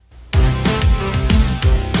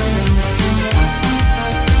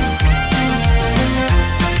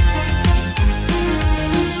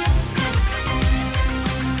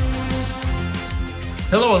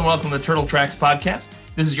welcome to the Turtle Tracks podcast.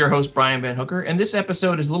 This is your host, Brian Van Hooker, and this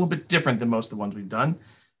episode is a little bit different than most of the ones we've done.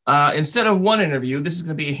 Instead of one interview, this is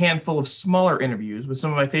going to be a handful of smaller interviews with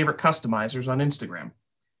some of my favorite customizers on Instagram.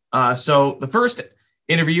 So the first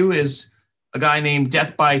interview is a guy named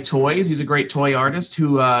Death by Toys. He's a great toy artist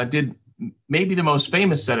who did maybe the most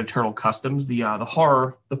famous set of turtle customs, the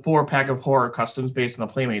 4-pack of horror customs based on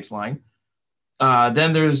the Playmates line.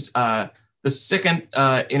 Then there's the second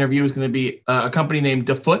interview is going to be a company named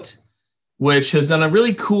DeFoot, which has done a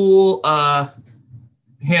really cool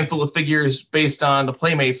handful of figures based on the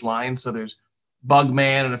Playmates line. So there's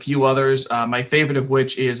Bugman and a few others, my favorite of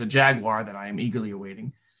which is a Jaguar that I am eagerly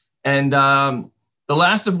awaiting. And the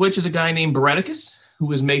last of which is a guy named Bereticus,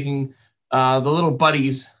 who is making the little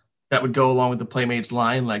buddies that would go along with the Playmates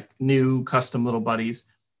line, like new custom little buddies.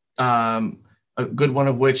 A good one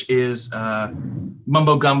of which is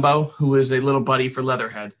Mumbo Gumbo, who is a little buddy for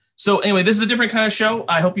Leatherhead. So anyway, this is a different kind of show.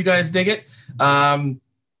 I hope you guys dig it.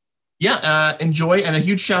 Enjoy. And a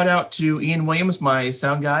huge shout out to Ian Williams, my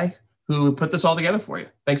sound guy, who put this all together for you.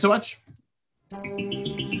 Thanks so much.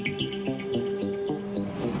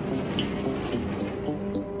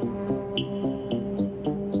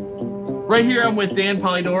 Right here, I'm with Dan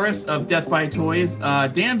Polydoros of Death by Toys.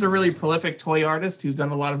 Dan's a really prolific toy artist who's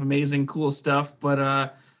done a lot of amazing, cool stuff,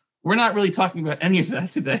 but we're not really talking about any of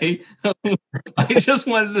that today. I just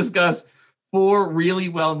wanted to discuss 4 really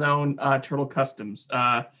well-known turtle customs,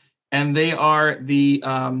 and they are the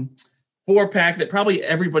 4-pack that probably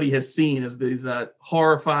everybody has seen as these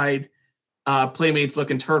horrified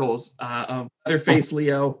Playmates-looking turtles of Leatherface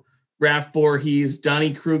Leo, Raph Voorhees,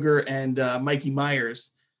 Donnie Kruger, and Mikey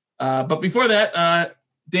Myers. But before that,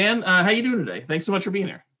 Dan, how you doing today? Thanks so much for being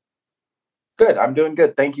here. Good. I'm doing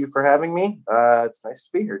good. Thank you for having me. It's nice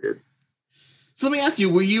to be here, dude. So let me ask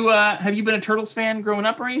you, have you been a Turtles fan growing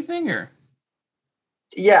up or anything, or?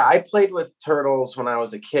 Yeah, I played with Turtles when I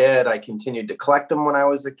was a kid. I continued to collect them when I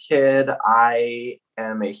was a kid. I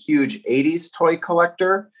am a huge 80s toy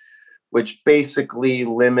collector, which basically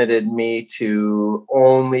limited me to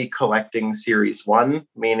only collecting Series 1,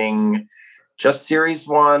 meaning just Series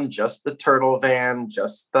 1, just the Turtle Van,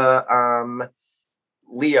 just the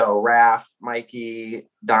Leo, Raph, Mikey,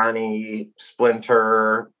 Donnie,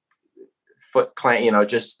 Splinter, Foot Clan,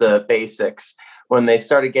 just the basics. When they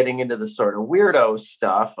started getting into the sort of weirdo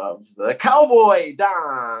stuff of the Cowboy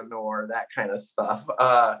Don or that kind of stuff,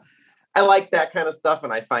 I like that kind of stuff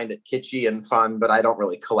and I find it kitschy and fun, but I don't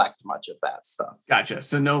really collect much of that stuff. Gotcha.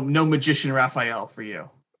 So no Magician Raphael for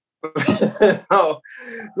you.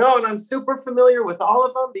 No, and I'm super familiar with all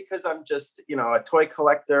of them because I'm just, a toy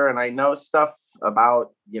collector and I know stuff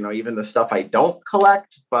about, even the stuff I don't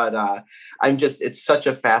collect, but it's such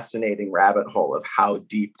a fascinating rabbit hole of how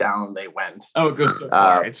deep down they went. Oh, it goes so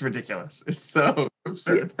far. It's ridiculous. It's so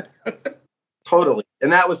absurd. Yeah, totally.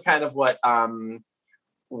 And that was kind of what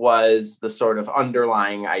was the sort of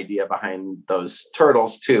underlying idea behind those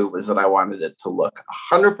turtles too, was that I wanted it to look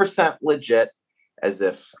 100% legit, as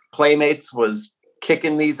if Playmates was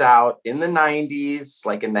kicking these out in the 90s,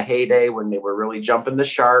 like in the heyday when they were really jumping the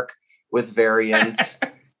shark with variants.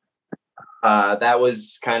 That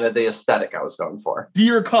was kind of the aesthetic I was going for. Do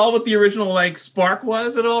you recall what the original spark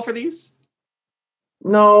was at all for these?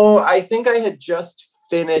 No, I think I had just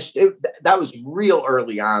finished. That was real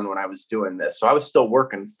early on when I was doing this. So I was still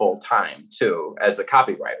working full time too as a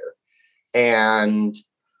copywriter. And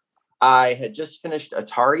I had just finished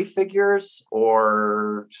Atari figures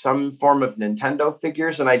or some form of Nintendo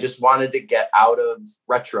figures, and I just wanted to get out of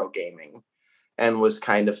retro gaming and was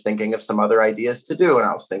kind of thinking of some other ideas to do. And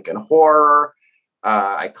I was thinking horror.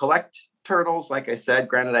 I collect turtles, like I said.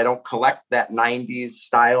 Granted, I don't collect that 90s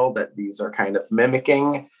style that these are kind of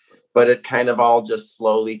mimicking, but it kind of all just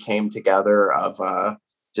slowly came together of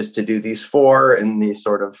just to do these 4 in these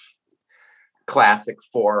sort of classic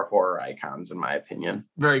 4 horror icons, in my opinion.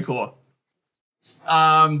 Very cool.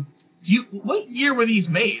 What year were these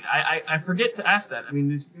made? I forget to ask that. I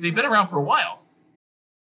mean, they've been around for a while.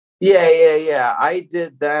 Yeah. I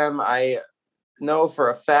did them. I know for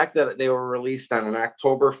a fact that they were released on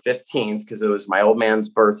October 15th because it was my old man's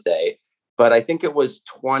birthday. But I think it was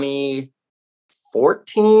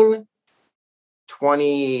 2014,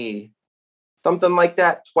 20, something like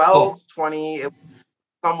that, 12, 20,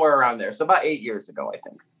 somewhere around there. So about 8 years ago, I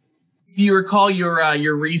think. Do you recall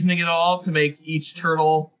your reasoning at all to make each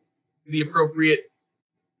turtle the appropriate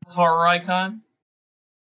horror icon?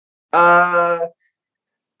 I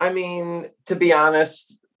mean, to be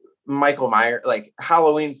honest, Michael Myers,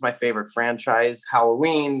 Halloween's my favorite franchise.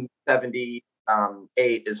 Halloween 78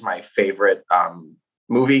 is my favorite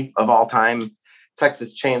movie of all time.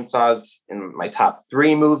 Texas Chainsaws in my top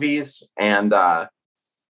 3 movies. And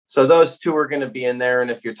so those 2 are going to be in there.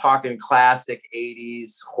 And if you're talking classic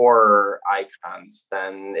 80s horror icons,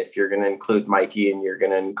 then if you're going to include Mikey and you're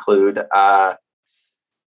going to include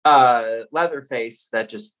Leatherface, that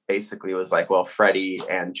just basically was like, well, Freddy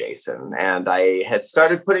and Jason. And I had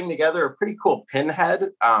started putting together a pretty cool Pinhead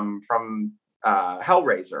from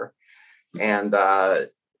Hellraiser. And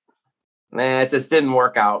it just didn't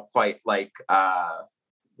work out quite like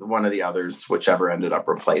one of the others, whichever ended up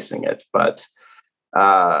replacing it. But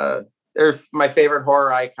they're my favorite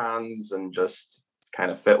horror icons and just kind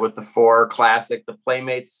of fit with the 4 classic, the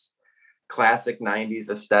Playmates classic 90s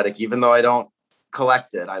aesthetic. Even though I don't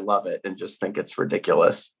collect it, I love it and just think it's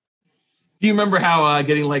ridiculous. Do you remember how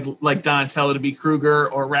getting like Donatello to be Krueger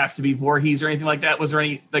or Raph to be Voorhees or anything like that? Was there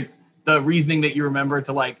any like the reasoning that you remember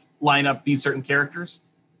to like line up these certain characters?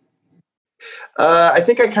 I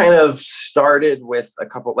think I kind of started with a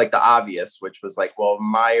couple, like the obvious, which was like, well,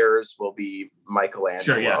 Myers will be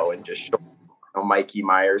Michelangelo. Sure, yeah. And just show Mikey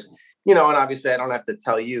Myers, and obviously I don't have to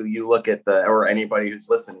tell you, you look at or anybody who's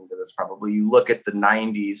listening to this, probably you look at the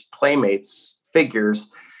 90s Playmates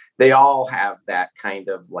figures, they all have that kind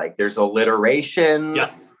of like, there's alliteration, yeah,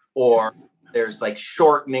 or there's like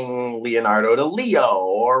shortening Leonardo to Leo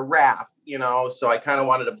or Raph, so I kind of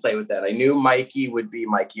wanted to play with that. I knew Mikey would be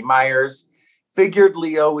Mikey Myers, figured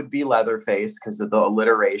Leo would be Leatherface because of the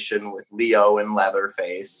alliteration with Leo and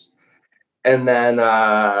Leatherface. And then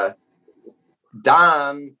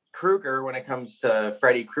Don Krueger, when it comes to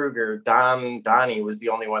Freddy Krueger, Donnie was the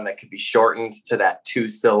only one that could be shortened to that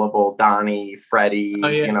 2-syllable Donnie, Freddy,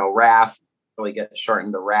 Raph really get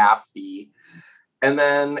shortened to Raffy. And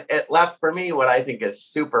then it left for me what I think is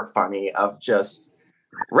super funny of just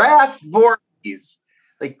Raph Voorhees.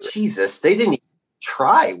 Like, Jesus, they didn't even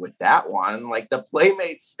try with that one. Like the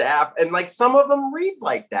Playmates staff, and like some of them read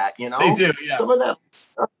like that, They do, yeah. Some of them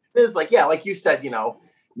is like, yeah, like you said,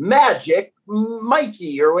 Magic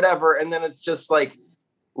Mikey or whatever, and then it's just like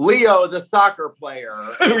Leo the soccer player.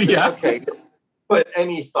 Yeah. Okay, put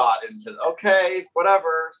any thought into okay,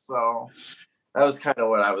 whatever. So that was kind of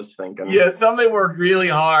what I was thinking. Yeah, some they worked really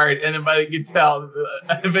hard, and then you could tell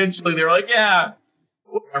eventually they were like, yeah,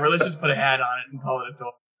 whatever, let's just put a hat on it and call it a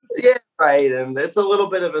toy. Yeah, right. And it's a little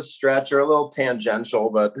bit of a stretch or a little tangential,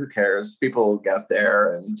 but who cares? People will get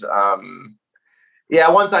there. And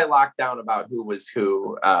once I locked down about who was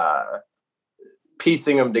who,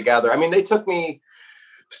 piecing them together. I mean, they took me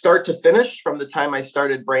start to finish from the time I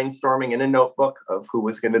started brainstorming in a notebook of who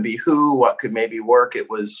was going to be who, what could maybe work. It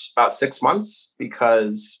was about 6 months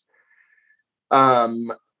because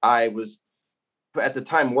I was at the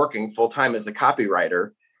time working full time as a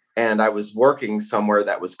copywriter, and I was working somewhere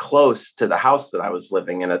that was close to the house that I was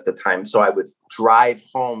living in at the time. So I would drive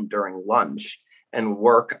home during lunch and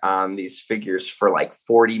work on these figures for like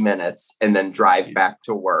 40 minutes and then drive back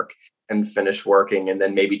to work and finish working, and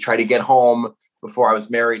then maybe try to get home before I was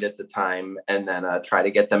married at the time, and then try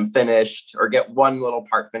to get them finished or get one little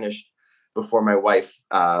part finished before my wife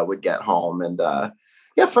would get home. And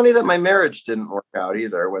funny that my marriage didn't work out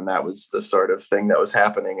either when that was the sort of thing that was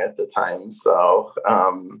happening at the time. So,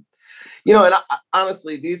 and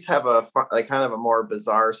honestly, these have a kind of a more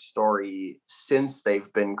bizarre story since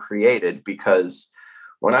they've been created, because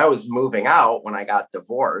when I was moving out, when I got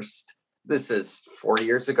divorced, this is 4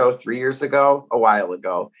 years ago, 3 years ago, a while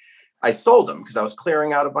ago, I sold them because I was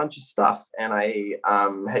clearing out a bunch of stuff. And I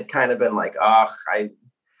had kind of been like, I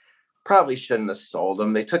probably shouldn't have sold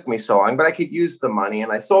them. They took me so long, but I could use the money.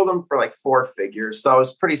 And I sold them for like 4 figures. So I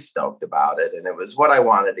was pretty stoked about it. And it was what I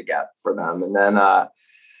wanted to get for them. And then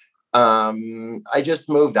I just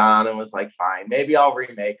moved on and was like, fine, maybe I'll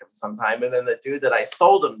remake them sometime. And then the dude that I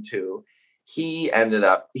sold them to, he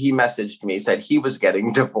messaged me, said he was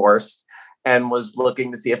getting divorced and was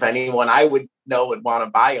looking to see if anyone I would know would want to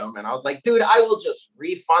buy them. And I was like, dude, I will just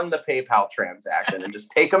refund the PayPal transaction and just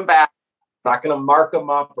take them back. I'm not going to mark them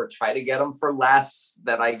up or try to get them for less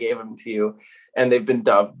than I gave them to you. And they've been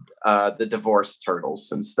dubbed the Divorce Turtles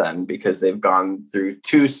since then, because they've gone through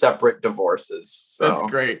 2 separate divorces. So that's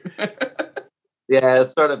great. Yeah,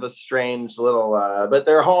 it's sort of a strange little, but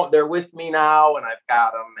they're home. They're with me now, and I've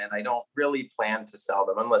got them, and I don't really plan to sell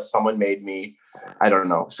them unless someone made me, I don't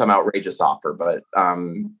know, some outrageous offer. But,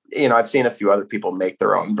 I've seen a few other people make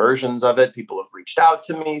their own versions of it. People have reached out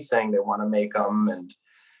to me saying they want to make them, and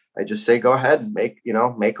I just say, go ahead, make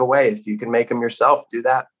away. If you can make them yourself, do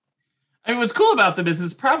that. I mean, what's cool about them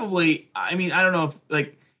is probably, I don't know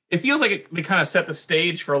if it feels like they kind of set the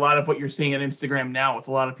stage for a lot of what you're seeing on Instagram now, with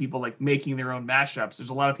a lot of people like making their own mashups. There's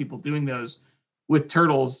a lot of people doing those with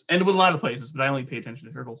Turtles and with a lot of places, but I only pay attention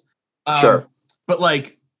to Turtles. Sure. But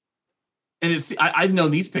like, and I've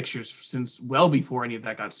known these pictures since well before any of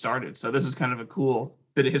that got started. So this is kind of a cool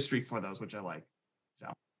bit of history for those, which I like.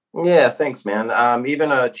 So Yeah, thanks, man.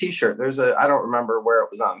 Even a T-shirt. I don't remember where it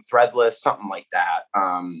was on, Threadless, something like that.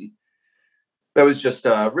 That was just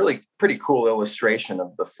a really pretty cool illustration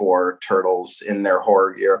of the four turtles in their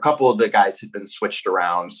horror gear. A couple of the guys had been switched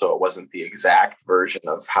around, so it wasn't the exact version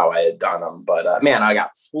of how I had done them. But man, I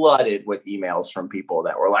got flooded with emails from people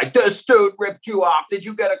that were like, "This dude ripped you off. Did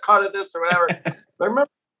you get a cut of this or whatever?" I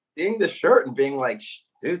remember seeing the shirt and being like,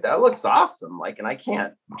 "Dude, that looks awesome!" Like, and I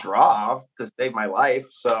can't draw to save my life,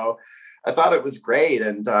 so I thought it was great.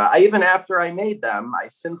 And I even after I made them, I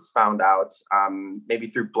since found out, maybe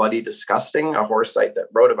through Bloody Disgusting, a horror site that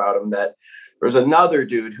wrote about them, that there was another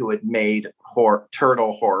dude who had made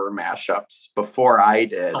turtle horror mashups before I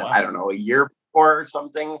did. Oh, wow. I don't know, a year before or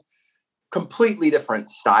something. Completely different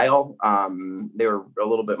style. They were a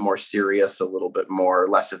little bit more serious, a little bit more,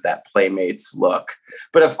 less of that Playmates look.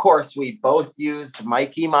 But of course, we both used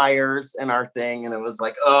Mikey Myers in our thing, and it was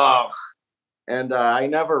like, oh. And I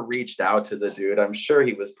never reached out to the dude. I'm sure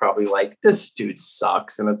he was probably like, "This dude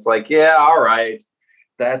sucks." And it's like, yeah, all right,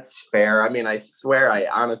 that's fair. I mean, I swear I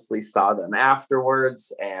honestly saw them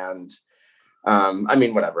afterwards. And I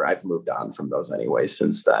mean, whatever. I've moved on from those anyway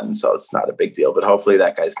since then, so it's not a big deal. But hopefully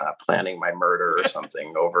that guy's not planning my murder or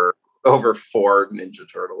something over 4 Ninja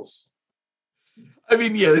Turtles. I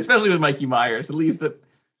mean, yeah, especially with Mikey Myers, at least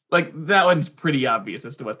that one's pretty obvious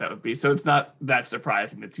as to what that would be. So it's not that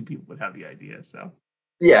surprising that two people would have the idea. So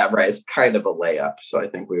yeah, right. It's kind of a layup. So I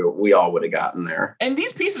think we all would have gotten there. And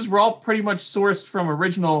these pieces were all pretty much sourced from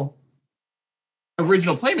original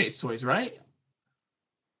Playmates toys, right?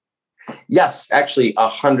 Yes, actually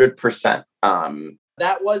 100%.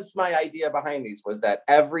 That was my idea behind these, was that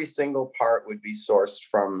every single part would be sourced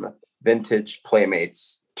from vintage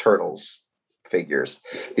Playmates Turtles figures.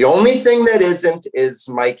 The only thing that isn't is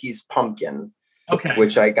Mikey's pumpkin, okay,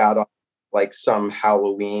 which I got off like some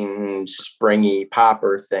Halloween springy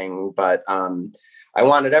popper thing. But I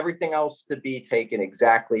wanted everything else to be taken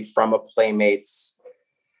exactly from a Playmates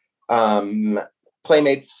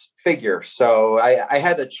figure. So I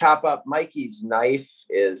had to chop up Mikey's knife.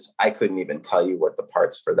 I couldn't even tell you what the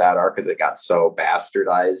parts for that are because it got so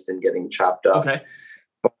bastardized and getting chopped up. Okay.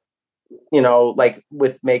 You know, like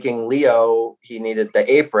with making Leo, he needed the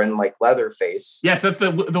apron, like Leatherface. Yes, that's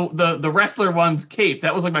the wrestler one's cape.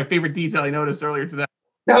 That was like my favorite detail I noticed earlier today.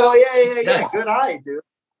 Oh yeah. Yes. Good eye, dude.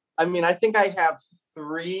 I mean, I think I have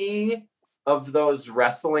 3 of those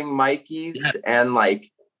wrestling Mikeys, yes, and like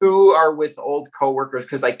 2 are with old coworkers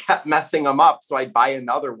because I kept messing them up. So I'd buy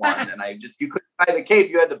another one, and you couldn't buy the cape;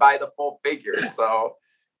 you had to buy the full figure. So.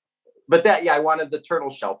 But I wanted the turtle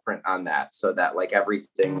shell print on that so that like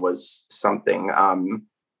everything was something,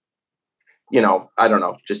 you know, I don't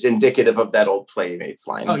know, just indicative of that old Playmates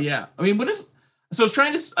line. Oh yeah, I mean, so I was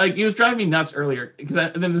trying to, it was driving me nuts earlier because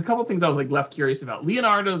there's a couple things I was like left curious about.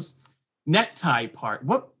 Leonardo's necktie part,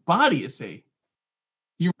 what body is he?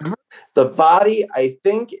 Do you remember? The body, I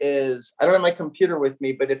think, is, I don't have my computer with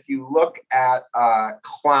me, but if you look at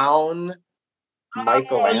Clown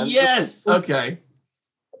Michelangelo. Yes, okay.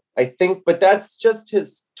 I think, but that's just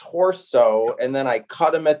his torso. And then I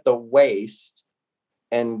cut him at the waist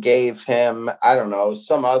and gave him, I don't know,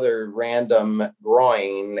 some other random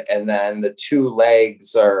groin. And then the 2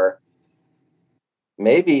 legs are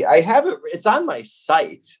maybe, I have it, it's on my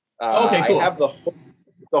site. Okay, cool. I have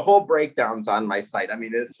the whole breakdowns on my site. I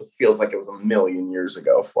mean, this feels like it was a million years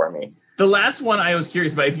ago for me. The last one I was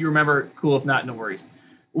curious about, if you remember, cool, if not, no worries,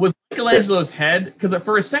 was Michelangelo's head. Because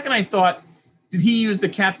for a second I thought, did he use the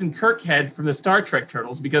Captain Kirk head from the Star Trek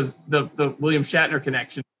Turtles because the William Shatner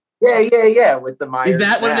connection? Yeah, with the Myers. Is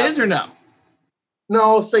that what it is or no?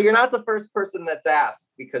 No, so you're not the first person that's asked,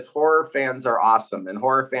 because horror fans are awesome, and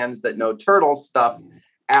horror fans that know Turtles stuff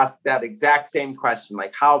ask that exact same question,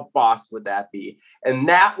 like how boss would that be? And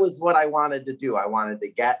that was what I wanted to do. I wanted to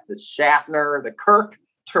get the Shatner, the Kirk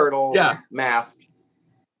turtle mask.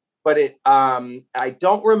 But I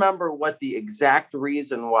don't remember what the exact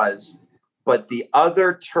reason was. But the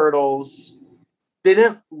other turtles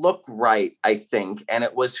didn't look right, I think. And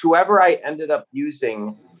it was whoever I ended up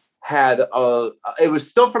using it was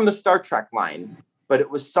still from the Star Trek line, but it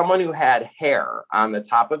was someone who had hair on the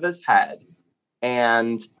top of his head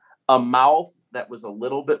and a mouth that was a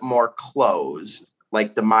little bit more closed,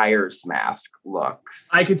 like the Myers mask looks.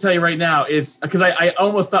 I can tell you right now, it's because I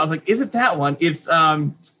almost thought, I was like, is it that one? It's,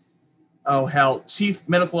 Chief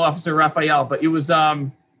Medical Officer Raphael, but it was...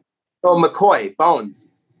 Oh, McCoy,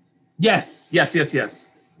 Bones. Yes.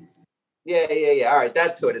 Yeah. All right,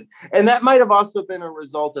 that's who it is. And that might have also been a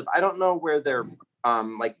result of, I don't know where their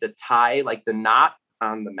like the tie, like the knot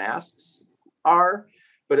on the masks are,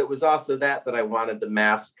 but it was also that I wanted the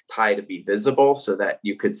mask tie to be visible so that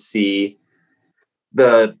you could see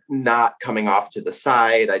the knot coming off to the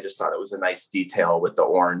side. I just thought it was a nice detail with the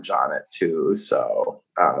orange on it too. So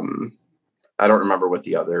I don't remember what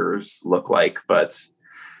the others look like, but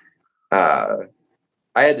I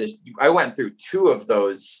went through two of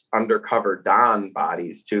those undercover Don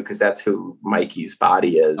bodies too, because that's who Mikey's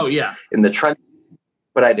body is. Oh yeah. In the trench,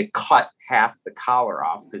 but I had to cut half the collar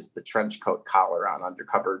off because the trench coat collar on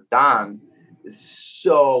undercover Don is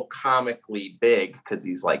so comically big because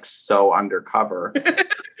he's like so undercover.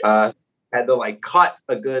 Had to like cut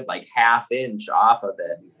a good like half inch off of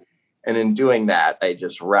it. And in doing that, I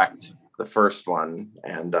just wrecked the first one.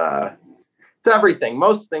 And it's everything.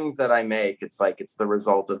 Most things that I make, it's the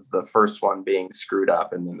result of the first one being screwed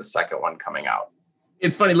up and then the second one coming out.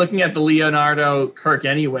 It's funny looking at the Leonardo Kirk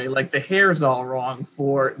anyway, like the hair's all wrong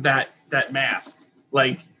for that mask.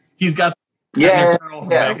 Like he's got from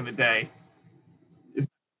back in the day.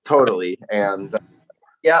 Totally. And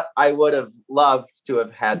I would have loved to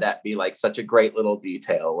have had that be like such a great little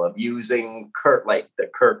detail of using Kirk, like the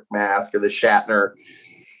Kirk mask or the Shatner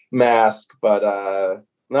mask. But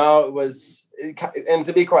no, it was, and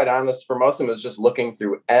to be quite honest, for most of them, it was just looking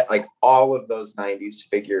through like all of those 90s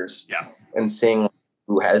figures and seeing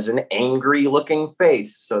who has an angry looking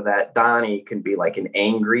face so that Donnie can be like an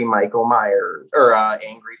angry Michael Myers or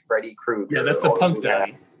angry Freddy Krueger. Yeah, that's the punk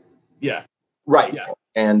Donnie. Yeah. Right. Yeah.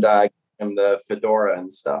 And and the fedora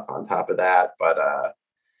and stuff on top of that. But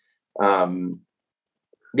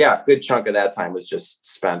good chunk of that time was just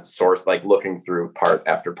spent like looking through part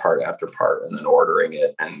after part after part and then ordering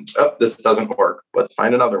it. And this doesn't work. Let's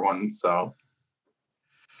find another one. So.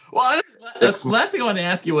 Well, that's the last thing I wanted to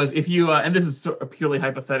ask you was if you, and this is purely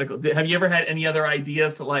hypothetical, have you ever had any other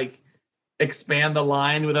ideas to like expand the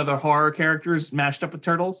line with other horror characters mashed up with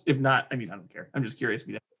turtles? If not, I mean, I don't care. I'm just curious.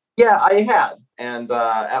 Yeah, I had. And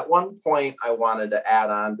at one point I wanted to add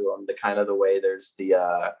on to them the way there's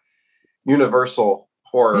the Universal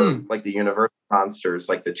horror, like the Universal monsters,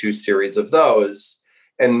 like the 2 series of those,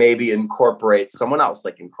 and maybe incorporate someone else,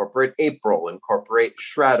 like incorporate April, incorporate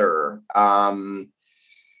Shredder,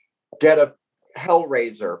 get a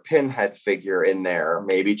Hellraiser Pinhead figure in there,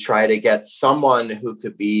 maybe try to get someone who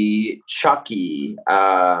could be Chucky.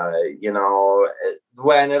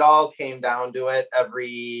 When it all came down to it,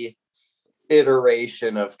 every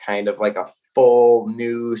iteration of kind of like a full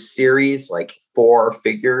new series, like 4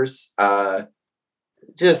 figures,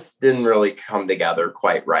 just didn't really come together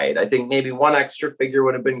quite right. I think maybe 1 extra figure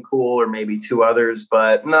would have been cool, or maybe 2 others,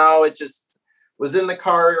 but no, it just was in the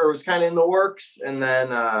cart or was kind of in the works. And then,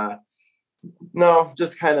 no,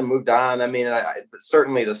 just kind of moved on. I mean,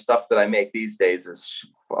 certainly the stuff that I make these days is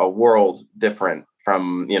a world different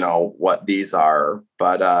from, what these are.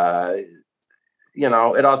 But,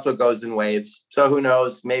 it also goes in waves. So who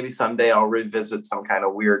knows? Maybe someday I'll revisit some kind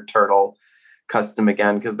of weird turtle custom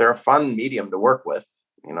again, because they're a fun medium to work with.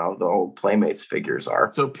 The old Playmates figures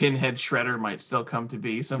are. So Pinhead Shredder might still come to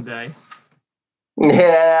be someday.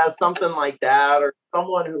 Yeah, something like that, or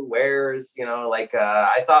someone who wears,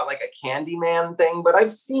 I thought like a Candyman thing, but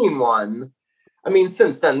I've seen one. I mean,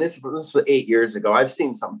 since then, this was 8 years ago. I've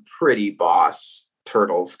seen some pretty boss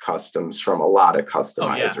Turtles customs from a lot of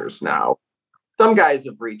customizers now. Some guys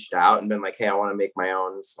have reached out and been like, "Hey, I want to make my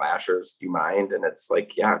own slashers. Do you mind?" And it's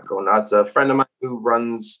like, yeah, go nuts. A friend of mine who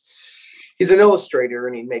he's an illustrator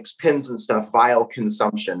and he makes pins and stuff. Vile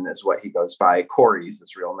Consumption is what he goes by. Corey's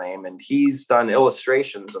his real name. And he's done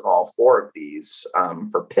illustrations of all 4 of these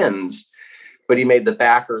for pins, but he made the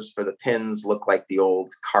backers for the pins look like the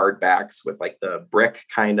old card backs with like the brick,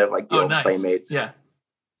 kind of like the old nice. Playmates. Yeah.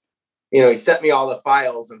 He sent me all the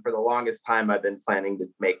files, and for the longest time I've been planning to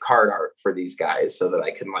make card art for these guys so that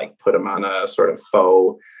I can like put them on a sort of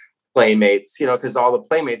faux Playmates, because all the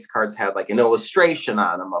Playmates cards had like an illustration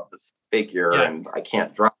on them of the figure, and I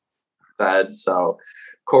can't draw that. So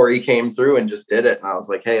Corey came through and just did it, and I was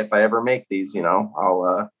like, "Hey, if I ever make these,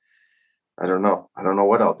 I'll I don't know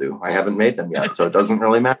what I'll do. I haven't made them yet, so it doesn't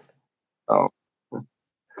really matter." Oh,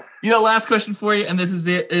 last question for you, and this is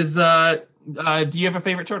it: is do you have a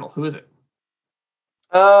favorite turtle? Who is it?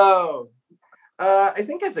 Oh. I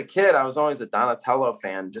think as a kid, I was always a Donatello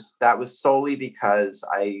fan. Just that was solely because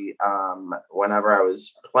whenever I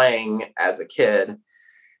was playing as a kid,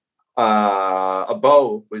 a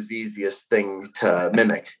bow was the easiest thing to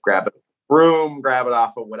mimic. Grab a broom, grab it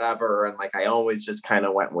off of whatever, and like I always just kind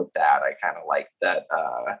of went with that. I kind of liked that.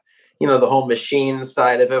 The whole machine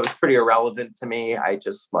side of it was pretty irrelevant to me. I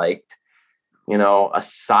just liked a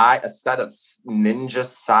set of ninja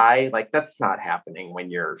sai. Like, that's not happening when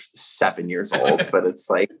you're 7 years old, but it's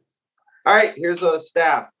like, all right, here's a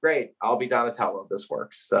staff. Great. I'll be Donatello. This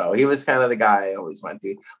works. So he was kind of the guy I always went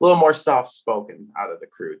to. A little more soft-spoken out of the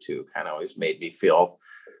crew, too. Kind of always made me feel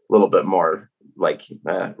a little bit more like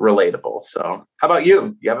relatable. So how about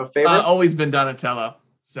you? You have a favorite? Always been Donatello.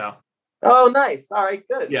 So. Oh, nice. All right,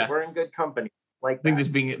 good. Yeah. We're in good company. Like, I think this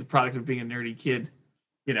being the product of being a nerdy kid,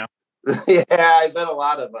 Yeah, I bet a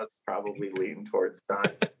lot of us probably lean towards Don.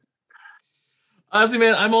 Honestly,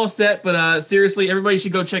 man, I'm all set, but seriously, everybody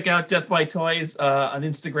should go check out Death by Toys on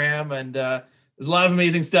Instagram, and there's a lot of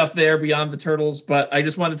amazing stuff there beyond the turtles, but I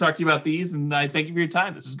just wanted to talk to you about these, and I thank you for your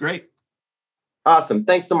time. This is great. Awesome.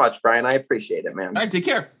 Thanks so much, Brian. I appreciate it, man. All right, take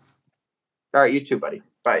care. All right, you too, buddy.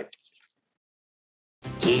 Bye.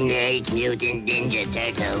 Teenage Mutant Ninja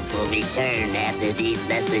Turtles will return after these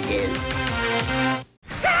messages.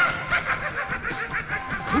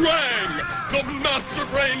 Krang, the master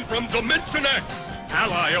brain from Dimension X,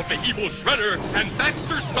 ally of the evil Shredder and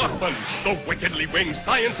Baxter Stockman, the wickedly winged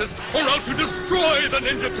scientists are out to destroy the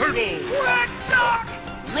Ninja Turtles.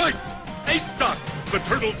 Right, Ace-Duck, the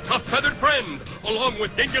Turtles' tough-feathered friend, along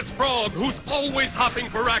with Dingus Frog, who's always hopping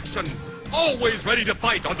for action, always ready to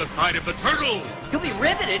fight on the side of the Turtles. You'll be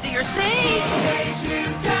riveted to your seat. Teenage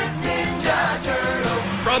Mutant Ninja Turtles.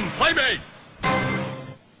 From Playmates.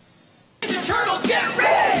 Ninja Turtles, get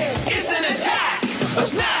ready! It's an attack! A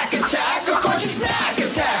snack attack! A crunchy snack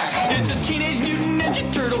attack! It's a Teenage Mutant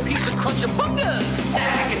Ninja Turtle piece of crunch-a-bunga!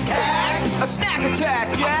 Snack attack! A snack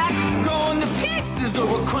attack, Jack! Going to pieces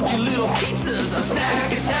over crunchy little pizzas! A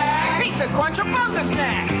snack attack! Pizza crunch-a-bunga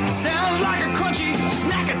snacks! Sounds like a crunchy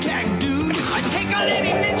snack attack, dude! I take on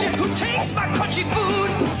any ninja who takes my crunchy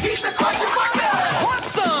food! Pizza crunch-a-bunga! Want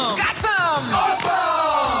some? Got some!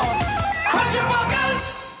 Awesome! Crunch-a-bungas!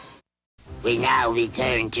 We now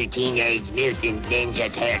return to Teenage Mutant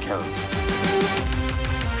Ninja Turtles.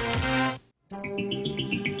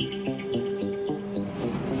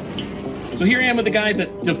 So here I am with the guys at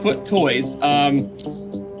DeFoot Toys.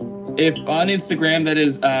 If on Instagram, that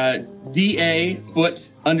is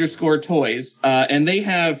DA_foot_toys. And they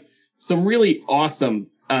have some really awesome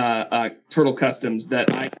turtle customs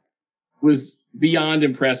that I was beyond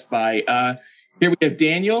impressed by. Here we have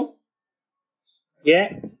Daniel.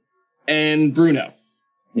 Yeah. And Bruno.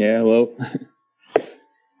 Yeah, hello.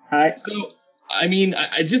 Hi. So, I mean,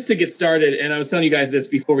 I just to get started, and I was telling you guys this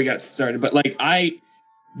before we got started, but like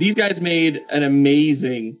these guys made an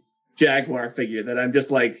amazing Jaguar figure that I'm just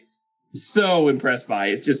like so impressed by.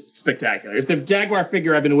 It's just spectacular. It's the Jaguar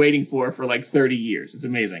figure I've been waiting for like 30 years. It's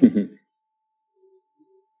amazing.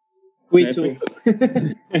 We too.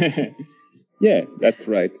 Yeah, that's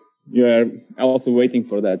right. You are also waiting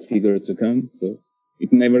for that figure to come, so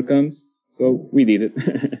it never comes. So we did it.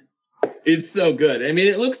 It's so good. I mean,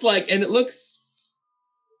 it looks like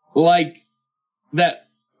that.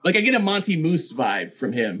 Like I get a Monty Moose vibe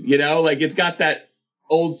from him, you know? Like it's got that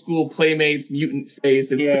old school Playmates mutant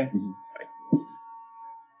face. Yeah.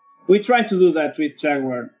 We try to do that with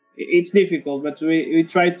Jaguar. It's difficult, but we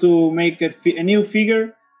try to make a new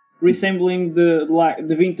figure resembling the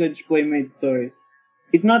vintage Playmate toys.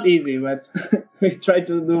 It's not easy, but we try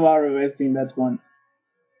to do our best in that one.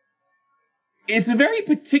 It's a very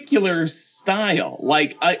particular style.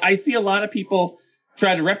 Like I see a lot of people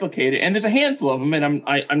try to replicate it, and there's a handful of them, and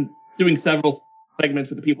I'm doing several segments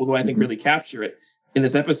with the people who I think really capture it in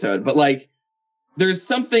this episode. But like, there's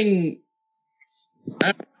something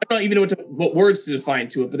I don't even know what words to define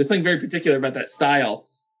to it, but there's something very particular about that style.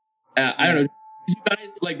 I don't know. You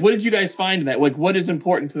guys, like, what did you guys find in that? Like, what is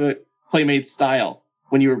important to the Playmates style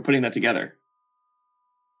when you were putting that together?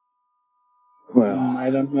 Well, I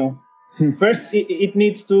don't know. First, it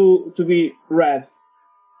needs to be red.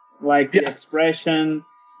 Like the expression,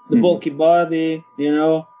 the bulky body, you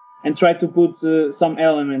know, and try to put some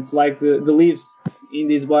elements like the leaves in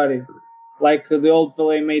this body, like the old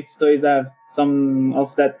Playmates toys have some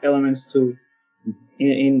of that elements too,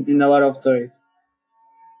 in a lot of toys.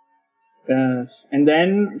 And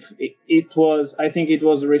then I think it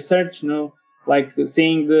was research, you know, like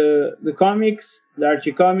seeing the comics, the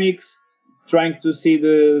Archie comics, trying to see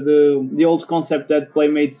the old concept that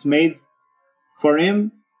Playmates made for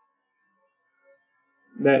him.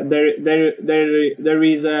 There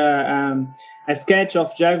is a sketch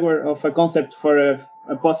of Jaguar, of a concept for a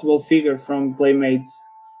possible figure from Playmates,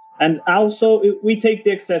 and also we take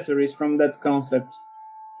the accessories from that concept.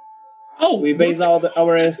 Oh, we base all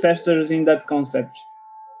our accessories in that concept.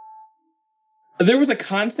 There was a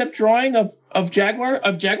concept drawing of Jaguar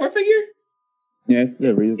figure. Yes,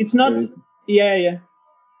 there is. It's not. There is. Yeah.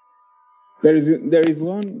 There is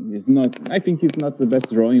one. It's not. I think it's not the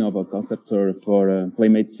best drawing of a concept or for a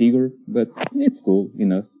Playmates figure, but it's cool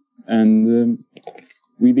enough. And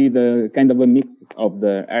we did a kind of a mix of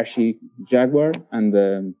the Hershey Jaguar and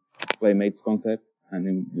the Playmates concept, and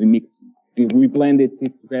then we blended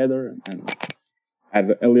it together and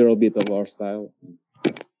have a little bit of our style.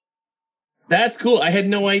 That's cool. I had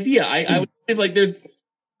no idea. I was always like,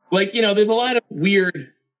 there's a lot of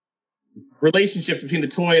weird relationships between the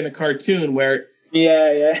toy and the cartoon where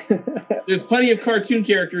there's plenty of cartoon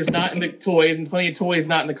characters not in the toys and plenty of toys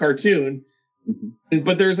not in the cartoon. Mm-hmm.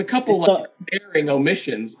 But there's a couple like glaring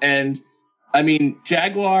omissions. And I mean,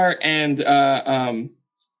 Jaguar and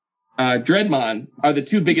Dreadmon are the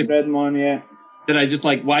two biggest. Dreadmon, yeah. That I just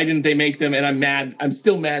like, why didn't they make them? And I'm mad. I'm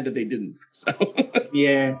still mad that they didn't. So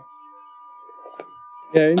yeah.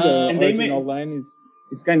 Yeah, in the original line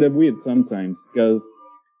it's kind of weird sometimes because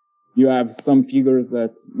you have some figures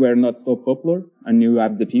that were not so popular and you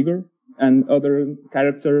have the figure, and other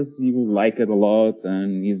characters you like it a lot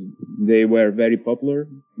and they were very popular.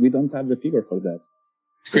 We don't have the figure for that.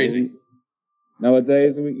 It's crazy.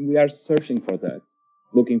 Nowadays we are searching for that,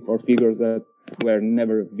 looking for figures that were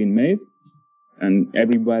never been made, and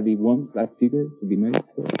everybody wants that figure to be made.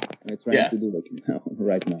 So I'm trying to do that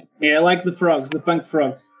right now. Yeah, I like the frogs, the punk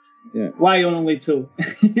frogs. Yeah. Why only two?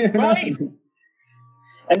 Right.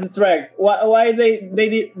 And the track. Why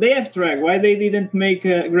they have track? Why they didn't make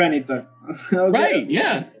Granitor? Okay. Right.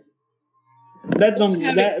 Yeah.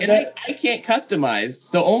 I can't customize,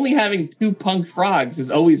 so only having two punk frogs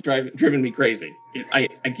has always driven me crazy. I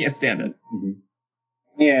can't stand it. Mm-hmm.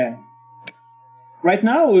 Yeah. Right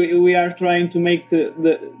now we are trying to make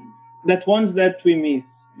that ones that we miss.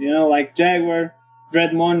 You know, like Jaguar,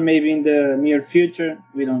 Dreadmon, maybe in the near future.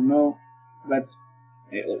 We don't know, but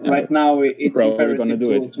right now it's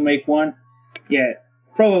imperative to make one. Yeah,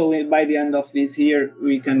 probably by the end of this year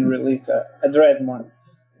we can release a Dreadmon.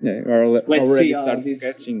 Yeah, or already start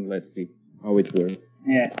sketching. Let's see how it works.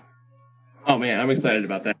 Yeah. Oh man, I'm excited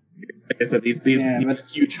about that. Like I said, these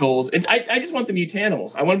huge holes. And I just want the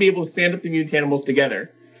Mutanimals. I want to be able to stand up the Mutanimals together.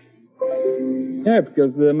 Yeah,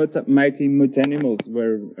 because the Mighty Mutanimals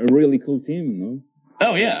were a really cool team, you know?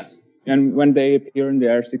 Oh, yeah. And when they appear in the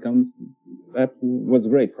RC Comics, that was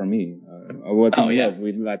great for me. I was in love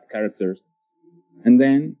with that characters. And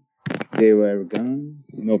then they were gone.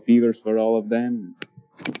 No figures for all of them.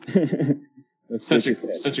 Such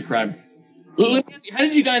a crime. How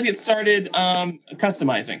did you guys get started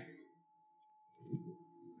customizing?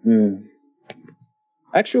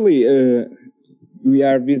 Actually, we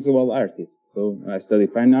are visual artists. So I study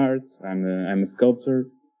fine arts. I'm a sculptor.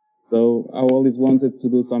 So I always wanted to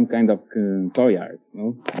do some kind of toy art,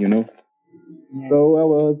 you know. Yeah. So I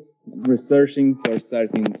was researching for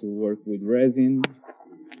starting to work with resin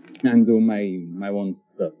and do my own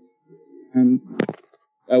stuff. And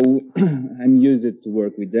I'm used to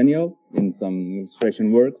work with Daniel in some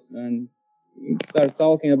illustration works, and we started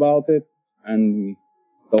talking about it, and he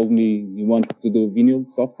told me he wanted to do vinyl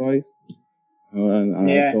soft toys. And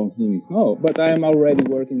I told him, but I am already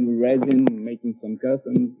working with resin, making some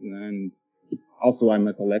customs, and also I'm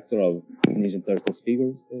a collector of Ninja Turtles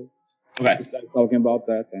figures. So we started talking about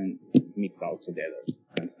that and mix all together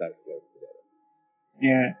and start work together.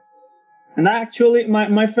 Yeah. And actually,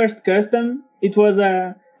 my first custom, it was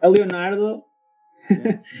a Leonardo,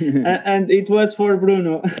 and it was for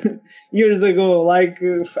Bruno years ago. Like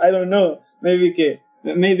I don't know, maybe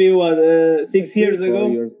it was 6 years ago.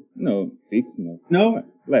 4 years. No, 6. No,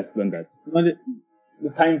 less than that. The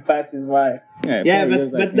time passes by. Yeah,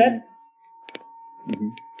 but that. Mm-hmm.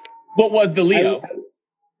 What was the Leo?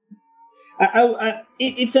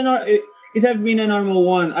 It have been a normal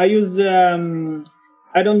one. I use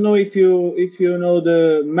I don't know if you know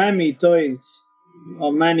the Mammy toys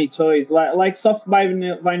or Manny toys, like soft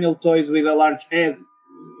vinyl toys with a large head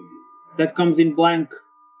that comes in blank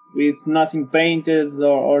with nothing painted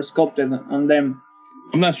or sculpted on them.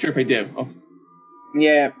 I'm not sure if I do. Oh.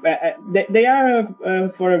 Yeah, they are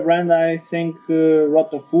for a brand, I think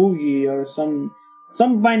Rotofugi or some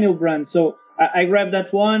vinyl brand. So I grabbed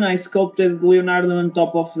that one. I sculpted Leonardo on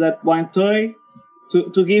top of that blank toy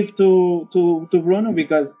to give to Bruno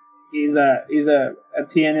because he's a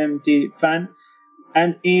TNMT fan,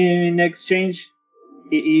 and in exchange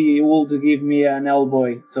he would give me an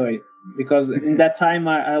Hellboy toy because in that time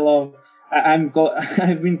I've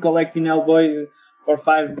been collecting Hellboy for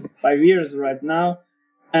five years right now,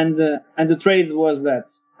 and the trade was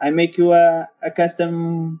that I make you a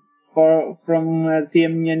custom from a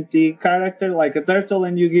TMNT character like a turtle,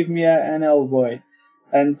 and you give me an Hellboy,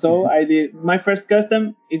 And so I did my first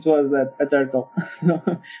custom. It was a turtle.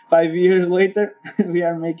 5 years later, we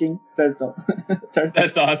are making turtle. Turtle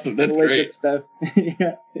That's awesome. That's related great. stuff.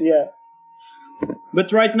 yeah.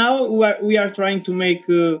 But right now we are trying to make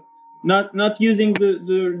not using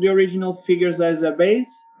the original figures as a base,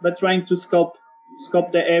 but trying to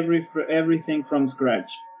sculpt everything from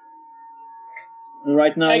scratch.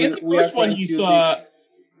 Right now, I guess the first one you saw,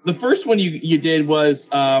 the first one you did was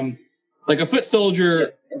like a foot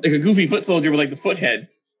soldier, like a goofy foot soldier with like the foot head,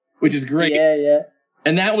 which is great. Yeah.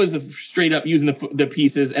 And that was straight up using the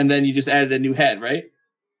pieces, and then you just added a new head, right?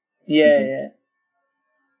 Yeah.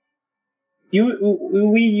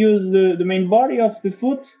 We use the main body of the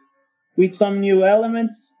foot with some new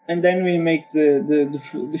elements, and then we make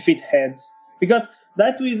the feet heads, because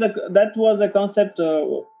that was a concept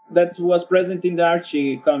that was present in the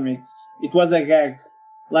Archie comics. It was a gag,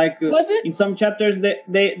 like Was it? in some chapters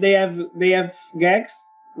they have gags.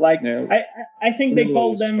 Like Yeah. I think they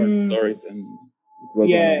call them short stories, and it was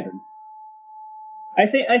Yeah. one of them.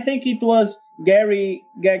 I think it was Gary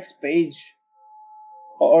Gag's page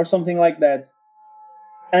or something like that.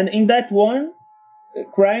 And in that one,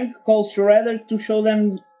 Crank calls Shredder to show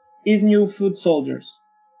them his new foot soldiers.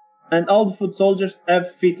 And all the foot soldiers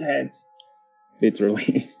have feet heads.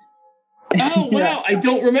 Literally. Oh wow, Yeah. I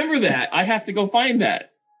don't remember that. I have to go find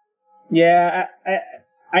that. Yeah,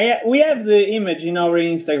 we have the image in our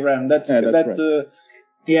Instagram. That's Yeah, that's that.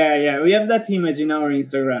 Yeah, we have that image in our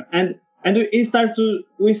Instagram, and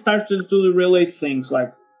we started to relate things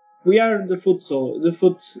like we are the foot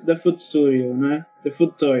studio, no? The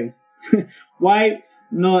foot toys. Why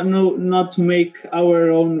not to make our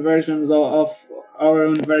own versions of our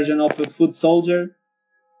own version of a foot soldier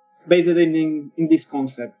based in this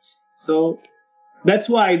concept? So that's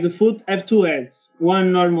why the foot have two heads.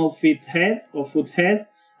 One normal foot head,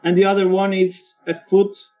 and the other one is a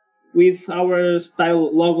foot with our style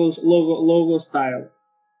logo style.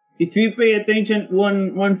 If you pay attention,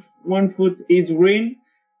 one foot is green,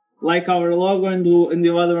 like our logo, and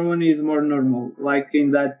the other one is more normal, like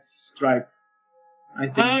in that stripe. I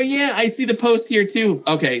think. Oh yeah, I see the post here too.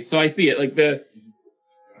 Okay, so I see it like the.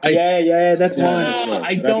 Yeah, that Yeah, one. that's right.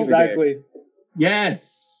 I That's don't- the gag. Exactly.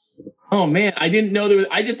 Yes. Oh man, I didn't know there was.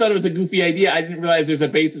 I just thought it was a goofy idea. I didn't realize there's a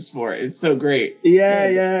basis for it. It's so great.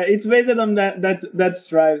 Yeah. It's based on that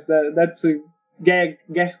stripes. That's gag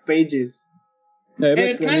pages. Yeah, but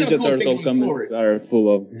it's the kind of a Ninja cool thing Turtle going comics forward. are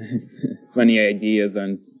full of funny ideas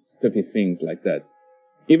and stuffy things like that.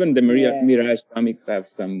 Even the Yeah. Mirage comics have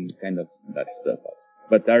some kind of that stuff also.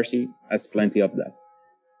 But Archie has plenty of that.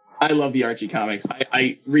 I love the Archie comics.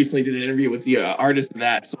 I recently did an interview with the artist of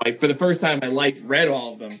that, so for the first time in my life, read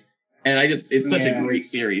all of them, and it's such a Yeah. great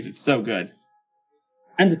series. It's so good.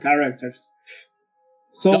 And the characters.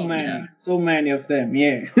 So Oh, many of them.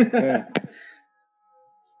 Yeah. Yeah.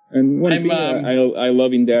 And one I'm, thing I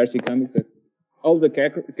love in the Archie comics that all the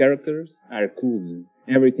characters are cool.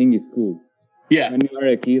 Everything is cool. Yeah. When you are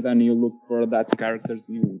a kid and you look for that characters,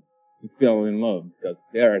 you feel in love because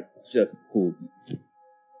they are just cool.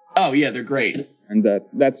 Oh yeah, they're great. And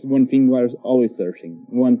that's one thing we're always searching.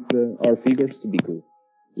 We want our figures to be cool.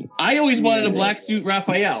 I always wanted a black suit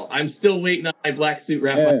Raphael. I'm still waiting on my black suit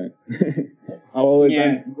Raphael. Yeah. I always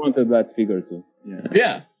Yeah. wanted that figure too. Yeah.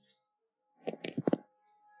 Yeah.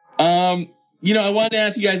 I wanted to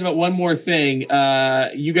ask you guys about one more thing.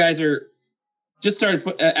 You guys are just started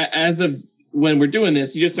as of when we're doing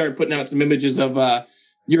this, you just started putting out some images of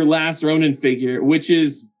your last Ronin figure, which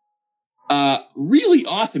is really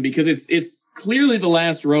awesome because it's clearly the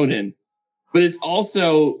last Ronin, but it's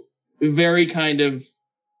also very kind of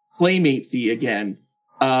Playmatesy again.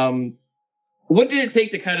 What did it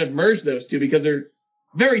take to kind of merge those two? Because they're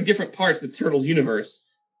very different parts of the Turtles universe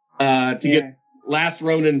to get last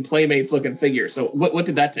Ronin Playmates looking figure. So what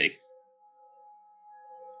did that take?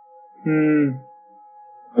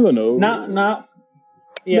 I don't know. No.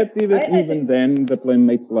 Yeah. But even then, the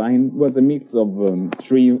Playmates line was a mix of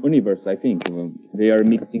three universes, I think. They are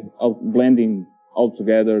blending all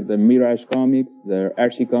together the Mirage comics, the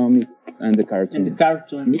Archie comics, and the cartoon. And the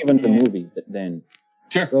cartoon. And even the movie then.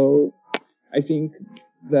 Sure. So I think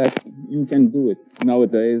that you can do it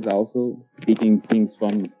nowadays also, picking things from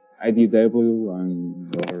IDW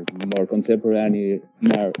or more contemporary,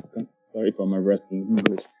 sorry for my rusty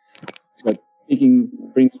English, but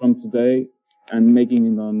picking things from today and making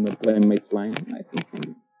it on the Playmates line, I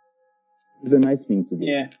think is a nice thing to do.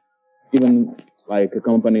 Yeah. Even like a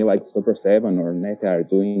company like Super 7 or NECA are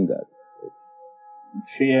doing that.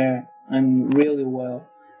 So, Yeah, and really well.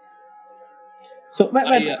 So, but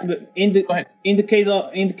Go ahead. in the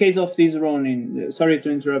case of this Ronin, sorry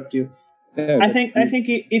to interrupt you. Yeah, I think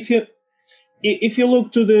if you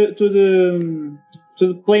look to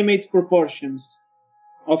the Playmates proportions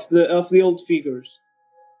of the old figures,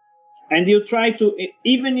 and you try to,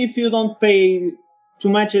 even if you don't pay too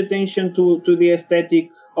much attention to the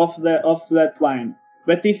aesthetic of that line,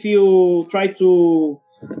 but if you try to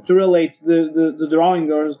relate the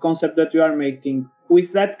drawing or concept that you are making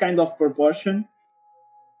with that kind of proportion,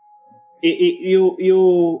 you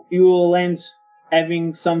will end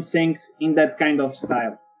having something in that kind of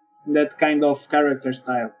style, that kind of character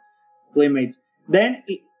style, Playmates. Then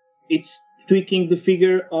it's tweaking the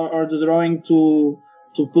figure or the drawing to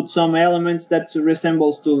put some elements that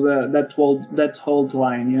resembles to that whole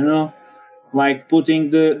line, you know, like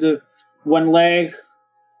putting the one leg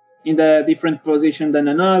in a different position than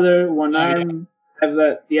another, one arm have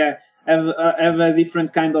a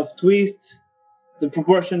different kind of twist, the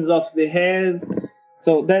proportions of the head.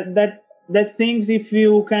 So that things, if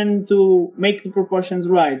you can to make the proportions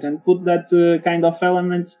right and put that kind of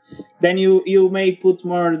elements, then you may put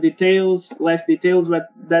more details, less details, but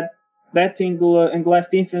that in the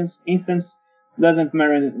last instance doesn't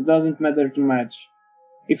matter too much.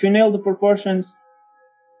 If you nail the proportions,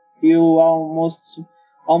 you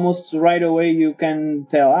almost right away you can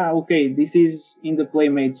tell, okay, this is in the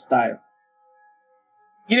Playmate style.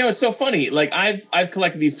 You know, it's so funny. Like I've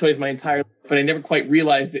collected these toys my entire life, but I never quite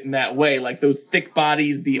realized it in that way. Like those thick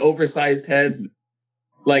bodies, the oversized heads.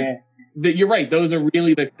 Like you're right; those are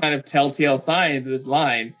really the kind of telltale signs of this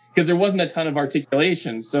line, because there wasn't a ton of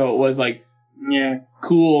articulation, so it was like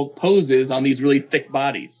cool poses on these really thick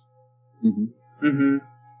bodies. Mm-hmm. Mm-hmm.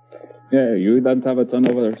 Yeah, you don't have a ton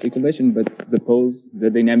of articulation, but the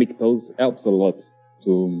dynamic pose helps a lot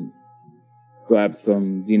to have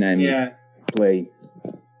some dynamic play.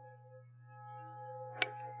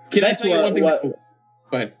 Can I tell you one thing? Go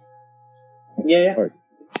ahead. Yeah. Sure.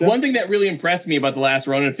 One thing that really impressed me about the last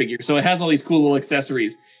Ronin figure, so it has all these cool little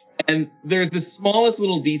accessories, and there's the smallest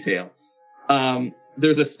little detail.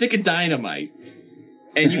 There's a stick of dynamite,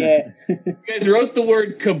 and you guys wrote the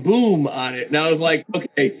word kaboom on it, and I was like,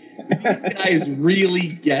 okay, these guys really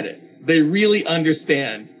get it. They really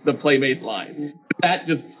understand the Playmates line. That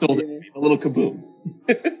just sold it, a little kaboom.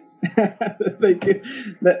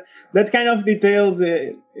 that kind of details,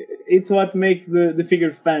 it's what make the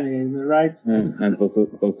figure funny, right? And so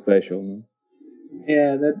special. No?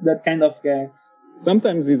 Yeah, that kind of gags.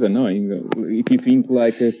 Sometimes it's annoying if you think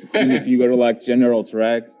like a figure like General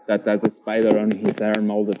Track that has a spider on his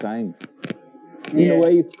arm all the time. In a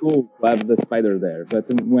way, it's cool to have the spider there, but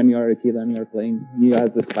when you're a kid and you're playing, he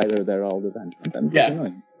has a spider there all the time. Sometimes it's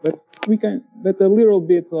annoying. But a little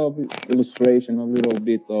bit of illustration, a little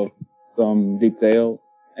bit of some detail,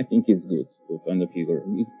 I think is good to put on the figure.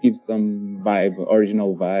 It gives some vibe,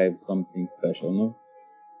 original vibe, something special, no?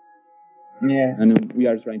 Yeah. And we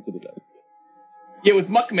are trying to do that. Yeah, with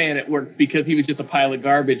Muckman it worked because he was just a pile of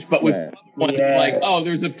garbage, but with other ones it's like, oh,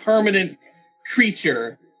 there's a permanent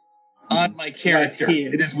creature on my character.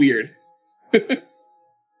 It is weird.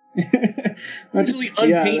 Usually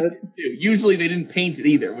unpainted too. Usually they didn't paint it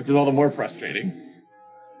either, which is all the more frustrating.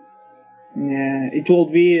 Yeah, it will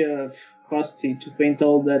be costly to paint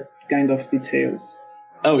all that kind of details.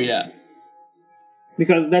 Oh yeah,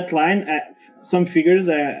 because that line, some figures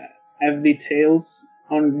have details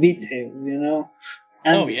on details, you know,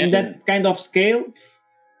 and in that kind of scale,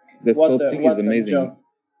 the sculpting is amazing.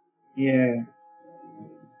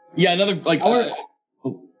 Yeah, another like.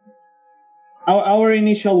 Our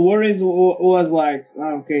initial worries was like,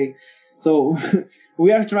 okay, so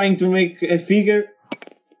we are trying to make a figure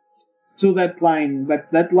to that line,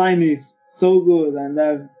 but that line is so good and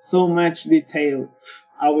have so much detail.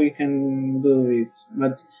 How we can do this?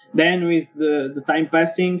 But then with the time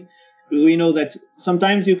passing, we know that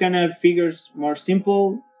sometimes you can have figures more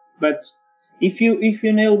simple, but if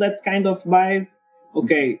you nail that kind of vibe,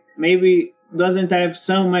 okay, maybe doesn't have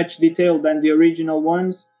so much detail than the original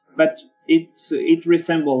ones, but it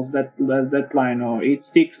resembles that line, or it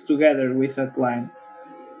sticks together with that line.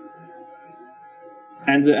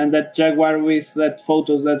 And that Jaguar with that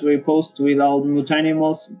photos that we post with all the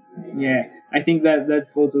mutanimals, I think that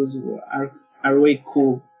photos are way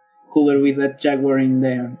cooler with that Jaguar in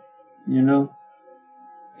there, you know,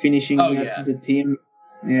 finishing the team.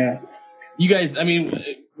 Yeah, you guys, I mean,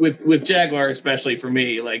 with Jaguar especially for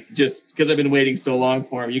me, like just because I've been waiting so long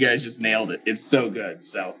for him, you guys just nailed it. It's so good.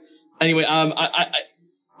 So. Anyway, I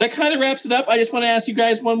that kind of wraps it up. I just want to ask you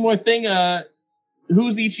guys one more thing.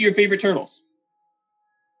 Who's each of your favorite turtles?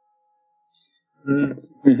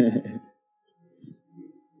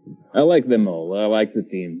 I like them all. I like the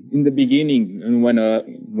team. In the beginning, and when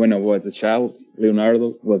I was a child,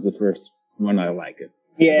 Leonardo was the first when I like it.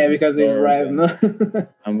 Yeah, because he's Swords red. and- No?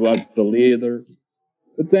 and was the leader.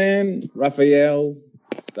 But then Raphael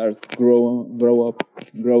starts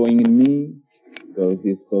growing in me because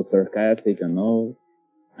he's so sarcastic and all.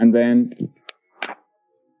 And then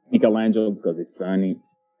Michelangelo because he's funny.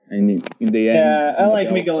 And in the end, Yeah, I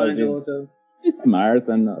like Miguel, 'cause Michelangelo too. He's smart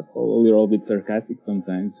and also a little bit sarcastic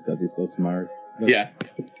sometimes because he's so smart. But Yeah.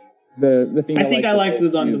 the thing I think I like the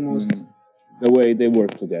Don the is, most. the way they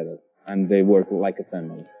work together and they work like a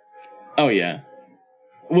family. Oh yeah.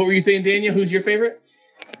 What were you saying, Daniel? Who's your favorite?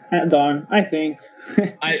 Don, I think.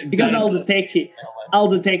 Because Don all the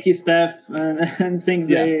techie stuff and things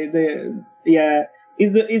Yeah.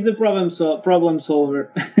 is the problem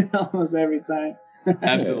solver almost every time.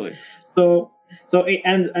 Absolutely. So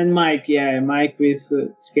and Mike, Mike with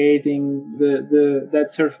skating, the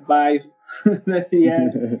that surf vibe that he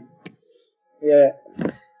has. Yeah.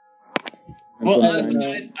 And Well, sometimes- honestly,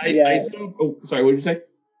 guys, I Yeah. assume. Oh, sorry. What did you say?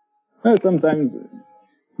 Sometimes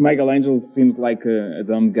Michelangelo seems like a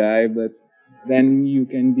dumb guy, but then you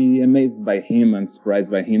can be amazed by him and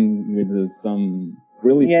surprised by him with some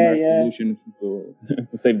really smart solution to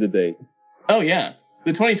save the day. Oh yeah,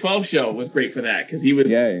 the 2012 show was great for that because he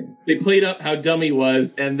was. Yeah, They played up how dumb he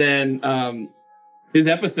was, and then his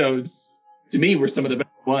episodes to me were some of the best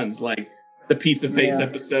ones, like the Pizza Face Yeah.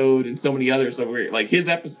 episode and so many others. So we're like his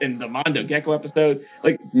episode and the Mondo Gecko episode,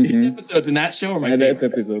 like his Mhm. episodes in that show are my and favorite.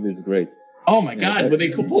 that episode is great. Oh my Yeah, god, that- when they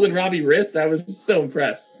pulled in Robbie wrist, I was so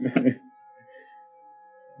impressed. It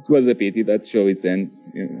was a pity that show has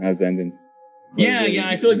ended. Yeah,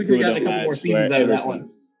 I feel like we could have gotten a couple more seasons out of that one.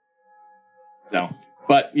 So,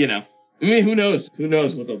 but you know, I mean, who knows? Who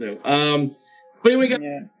knows what they'll do? But anyway, guys,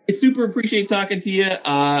 Yeah. I super appreciate talking to you.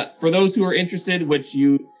 For those who are interested,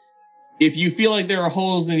 if you feel like there are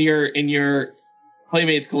holes in your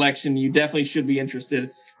Playmates collection, you definitely should be interested.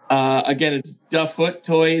 Again, it's Dafoot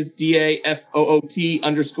Toys,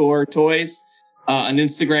 DAFOOT_toys on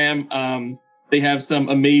Instagram. They have some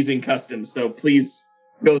amazing customs, so please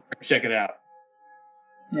go there and check it out.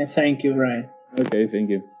 Yeah, thank you, Ryan. Okay, thank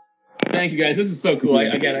you. Thank you, guys. This is so cool.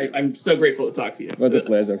 I'm so grateful to talk to you. It was a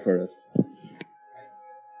pleasure for us.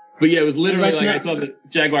 But yeah, it was literally Right like now- I saw the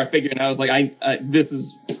Jaguar figure, and I was like, I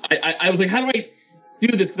was like, how do I do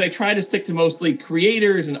this? Because I try to stick to mostly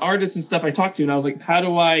creators and artists and stuff I talk to, and I was like, how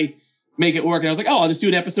do I make it work? And I was like, oh, I'll just do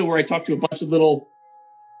an episode where I talk to a bunch of little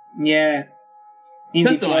Yeah. Indie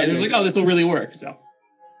customizers. I was project. like, oh, this will really work. So,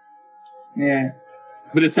 Yeah.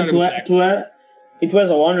 but it started with Jaguar. It was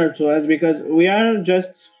an honor to us because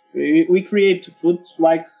we create food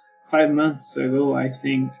like 5 months ago, I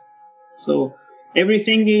think. So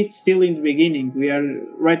everything is still in the beginning. We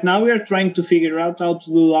are trying to figure out how to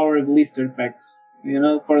do our blister packs,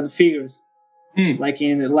 for the figures, like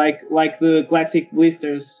the classic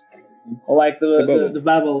blisters, or like the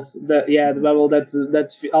bubbles. The bubble that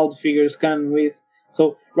all the figures come with.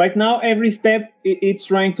 So right now, every step it's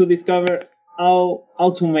trying to discover how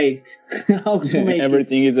to make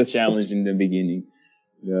Everything is a challenge in the beginning.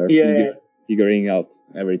 We are Yeah. figuring out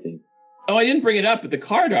everything. Oh, I didn't bring it up, but the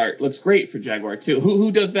card art looks great for Jaguar too.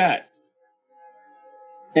 Who does that?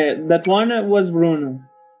 That one was Bruno.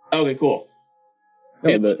 Okay, cool. No,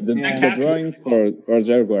 It the, looks- the, that the captures- drawings for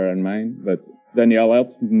Jaguar and mine, but Daniel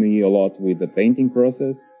helped me a lot with the painting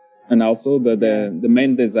process, and also the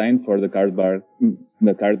main design for the card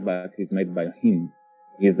back is made by him.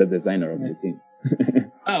 He's the designer of the team.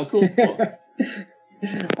 Oh, cool.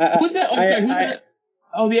 Who's that? Oh, sorry. Who's that?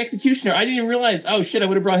 Oh, the Executioner. I didn't even realize. Oh shit! I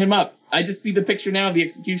would have brought him up. I just see the picture now of the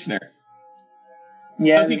Executioner.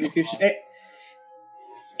 Yeah, How's he the execution.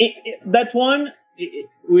 That one,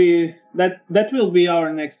 that will be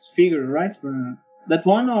our next figure, right? Bruno? That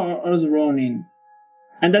one or the Ronin?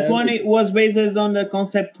 And that one it was based on the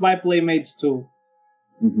concept by Playmates too.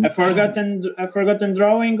 Mhm. I forgotten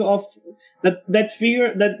drawing of that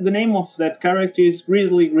figure. That the name of that character is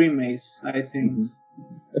Grizzly Grimace, I think. Mhm.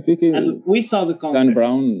 I think And we saw the concept. Dan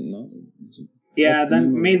Brown. No? Yeah, That's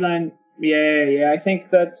then new. made on. Yeah. I think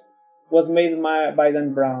that was made by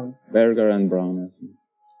Dan Brown. Berger and Brown. I think.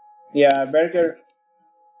 Yeah, Berger.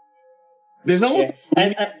 There's almost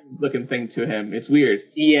And, a looking thing to him. It's weird.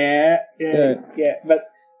 yeah. But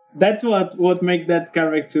that's what make that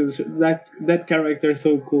character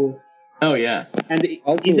so cool. Oh yeah. And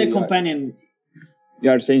Also, he's a yeah. companion. You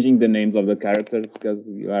are changing the names of the characters because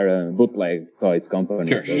you are a bootleg toys company.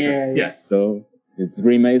 Sure. so, Yeah. So it's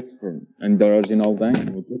Grimace and the original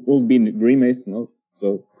name would be Grimace, no?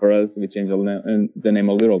 So for us, we change the name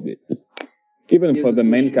a little bit. Even Yes, for the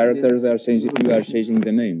main yes. characters, you are changing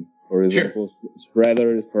the name. For example,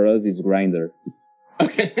 Shredder for us is Grinder.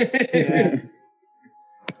 Okay.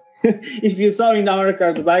 Yeah. if you saw in our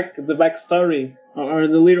card the back story or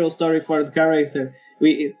the literal story for the character,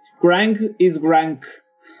 Grank is Grank.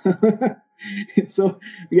 So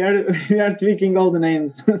we are tweaking all the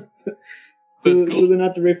names to do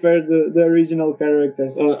not refer the original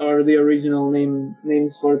characters or the original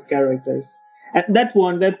names for the characters. And that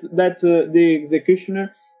one, the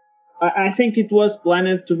executioner, I think it was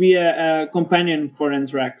planned to be a companion for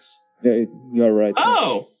Anthrax. Yeah, you're right.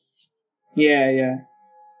 Oh. Yeah.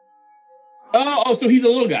 Oh, so he's a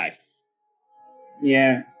little guy.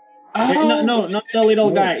 Yeah. Oh. No, not the little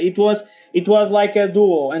guy. It was like a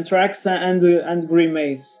duo, Anthrax and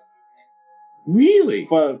Grimace. Really?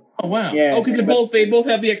 Well, oh wow. Yeah, because they both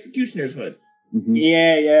have the executioner's hood. Mhm.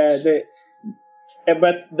 Yeah.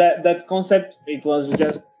 But that concept, it was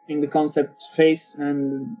just in the concept phase,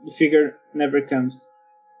 and the figure never comes.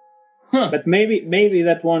 Huh. But maybe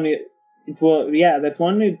that one it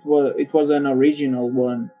was an original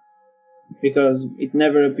one, because it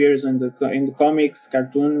never appears in the comics,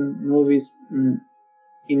 cartoon, movies, in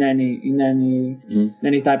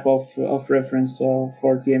any type of reference for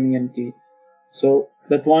TMENT. So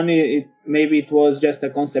that one, maybe it was just a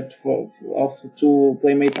concept of two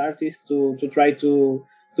Playmate artists to try to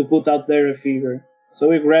put out their figure. So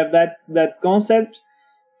we grabbed that concept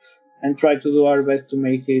and try to do our best to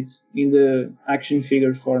make it in the action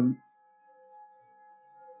figure form.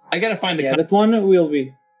 I gotta find the that one will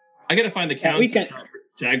be. I gotta find the concept art for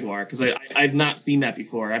Jaguar, because I've not seen that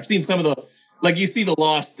before. I've seen some of the, like, you see the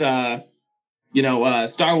lost Star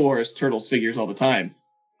Wars Turtles figures all the time.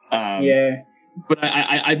 But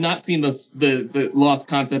I've not seen the lost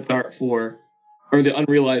concept art or the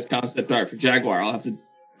unrealized concept art for Jaguar. I'll have to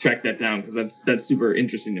track that down, because that's super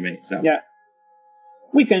interesting to me. So yeah,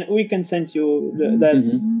 we can send you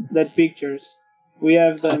that pictures. We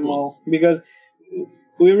have them all, because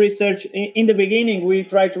we research in the beginning. We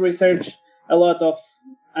try to research a lot of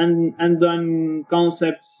undone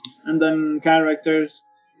concepts, undone characters,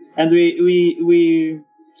 and we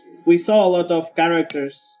saw a lot of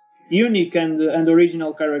characters, unique and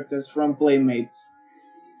original characters from Playmates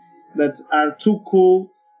that are too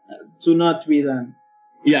cool to not be done.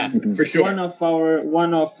 Yeah, for sure. One of our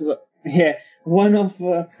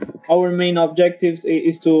main objectives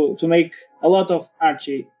is to make a lot of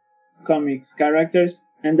Archie comics characters,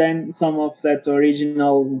 and then some of that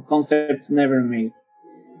original concepts never made.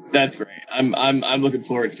 That's great. I'm looking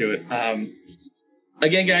forward to it.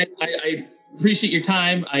 Again, guys, I appreciate your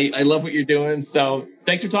time. I love what you're doing. So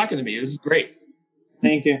thanks for talking to me. This is great.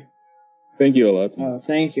 Thank you. Thank you a lot.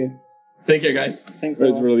 Thank you. Take care, guys. Thanks. It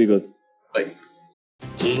was really good. Bye.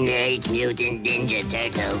 Teenage Mutant Ninja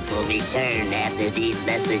Turtles will return after these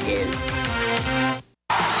messages.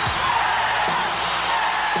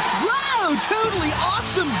 Wow, totally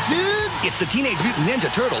awesome, dudes! It's the Teenage Mutant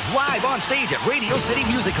Ninja Turtles live on stage at Radio City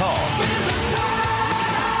Music Hall.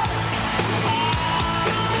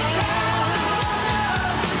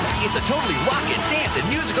 It's a totally rockin', dancing,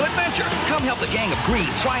 musical adventure. Come help the gang of green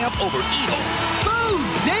triumph over evil.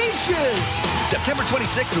 Bodacious! September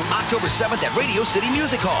 26th through October 7th at Radio City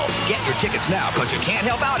Music Hall. Get your tickets now, because you can't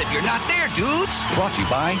help out if you're not there, dudes. Brought to you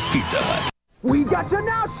by Pizza Hut. We got you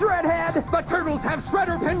now, Shredhead! The Turtles have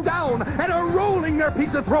Shredder pinned down and are rolling their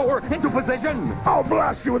pizza thrower into position. I'll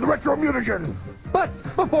blast you with Retro Mutagen. But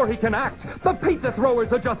before he can act, the pizza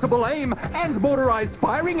thrower's adjustable aim and motorized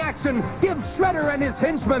firing action give Shredder and his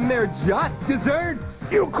henchmen their just desserts.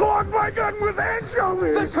 You clogged my gun with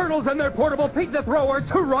anchovies! The Turtles and their portable pizza thrower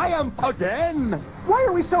triumph again! Why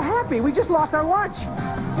are we so happy? We just lost our lunch!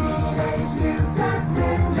 Teenage Mutant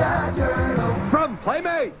Ninja Turtles from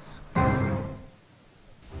Playmates!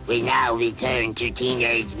 We now return to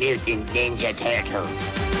Teenage Mutant Ninja Turtles.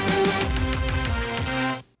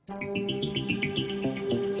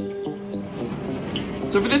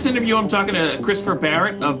 So for this interview, I'm talking to Christopher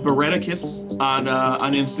Barrett of Bereticus on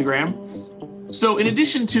Instagram. So in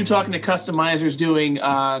addition to talking to customizers doing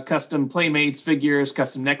custom Playmates figures,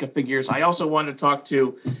 custom NECA figures, I also wanted to talk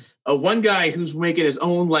to one guy who's making his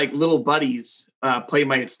own like little buddies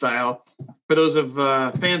Playmate style. For those of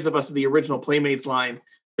fans of us of the original Playmates line,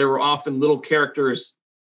 there were often little characters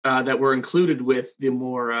that were included with the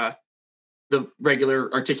more the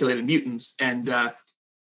regular articulated mutants. And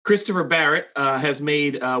Christopher Barrett has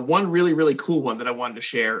made one really, really cool one that I wanted to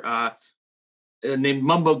share named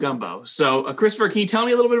Mumbo Gumbo. So Christopher, can you tell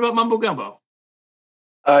me a little bit about Mumbo Gumbo?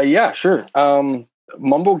 Yeah, sure.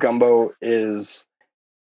 Mumbo Gumbo is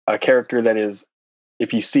a character that is,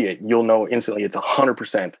 if you see it, you'll know instantly it's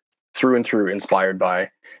 100% through and through inspired by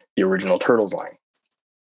the original Turtles line.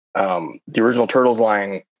 The original Turtles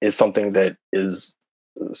line is something that is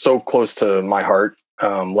so close to my heart.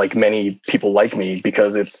 like many people like me,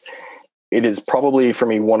 because it is probably for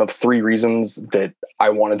me one of 3 reasons that I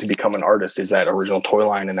wanted to become an artist, is that original toy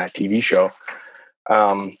line and that TV show.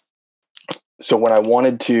 So when I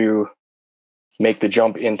wanted to make the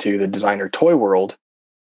jump into the designer toy world,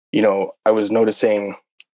 you know, I was noticing,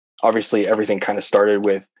 obviously everything kind of started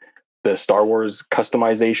with the Star Wars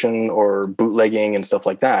customization or bootlegging and stuff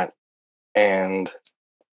like that. And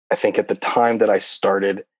I think at the time that I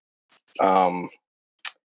started, Pablo,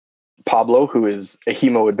 who is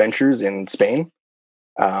Ahimo Adventures in Spain,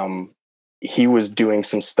 he was doing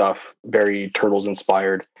some stuff very Turtles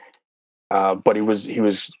inspired, but he was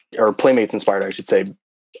or Playmates inspired, I should say,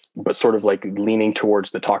 but sort of like leaning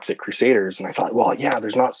towards the Toxic Crusaders. And I thought, well, yeah,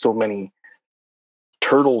 there's not so many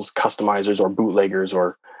Turtles customizers or bootleggers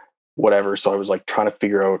or whatever. So I was like trying to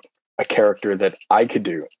figure out a character that I could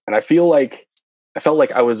do. And I felt like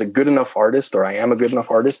I was a good enough artist, or I am a good enough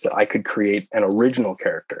artist, that I could create an original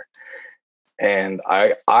character. And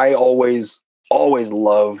I always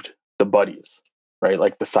loved the buddies, right?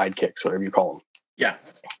 Like the sidekicks, whatever you call them. Yeah.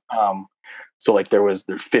 So like there's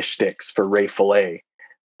fish sticks for Ray Fillet,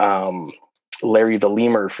 Larry the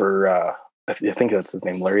Lemur for I think that's his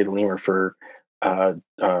name, Larry the Lemur for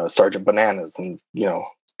Sergeant Bananas, and you know,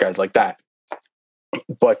 guys like that.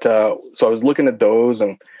 But so I was looking at those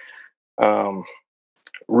and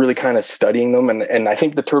really kind of studying them, and I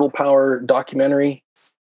think the Turtle Power documentary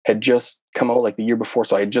had just come out like the year before,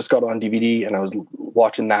 so I had just got on DVD and I was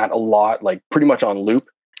watching that a lot, like pretty much on loop,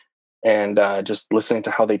 and just listening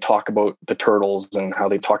to how they talk about the Turtles and how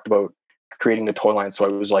they talked about creating the toy line. So I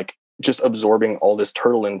was like just absorbing all this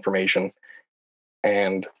turtle information,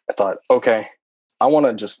 and I thought, okay, I want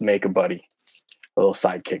to just make a buddy, a little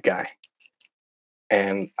sidekick guy.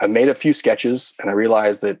 And I made a few sketches, and I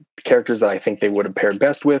realized that the characters that I think they would have paired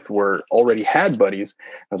best with already had buddies.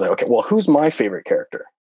 I was like, okay, well, who's my favorite character,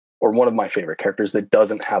 or one of my favorite characters that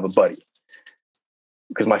doesn't have a buddy?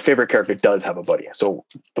 Because my favorite character does have a buddy. So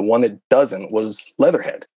the one that doesn't was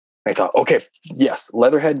Leatherhead. I thought, okay, yes,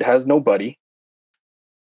 Leatherhead has no buddy.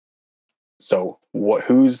 So what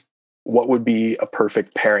would be a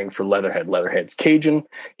perfect pairing for Leatherhead? Leatherhead's Cajun.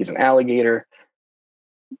 He's an alligator.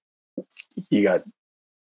 You got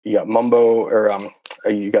Mumbo, or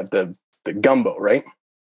you got the gumbo, right?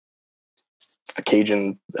 The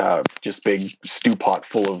Cajun, just big stew pot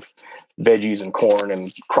full of veggies and corn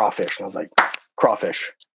and crawfish. And I was like,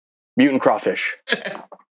 crawfish, mutant crawfish.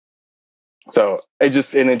 So it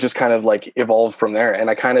just kind of like evolved from there. And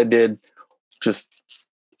I kind of did just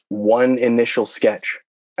one initial sketch,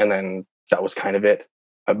 and then that was kind of it.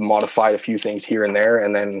 I've modified a few things here and there,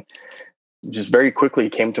 and then just very quickly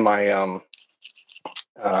came to my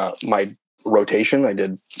my rotation. I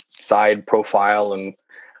did side, profile, and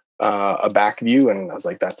a back view, and I was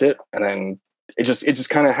like, that's it. And then it just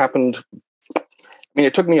kind of happened. I mean,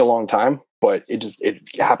 it took me a long time, but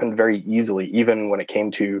it happened very easily, even when it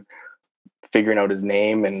came to figuring out his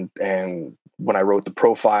name, and when I wrote the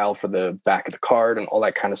profile for the back of the card and all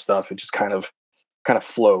that kind of stuff. It just kind of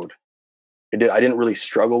flowed. I didn't really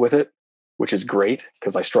struggle with it, which is great,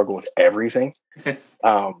 because I struggle with everything.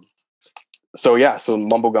 So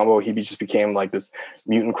Mumbo Gumbo, he just became like this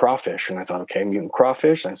mutant crawfish. And I thought, okay, mutant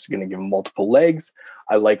crawfish, I'm going to give him multiple legs.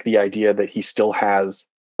 I like the idea that he still has,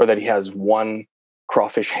 or that he has one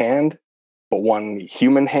crawfish hand, but one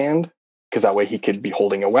human hand, because that way he could be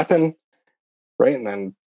holding a weapon, right? And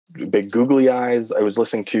then big googly eyes. I was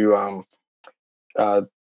listening to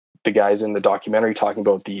the guys in the documentary talking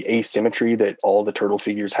about the asymmetry that all the turtle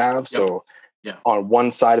figures have. Yep. So on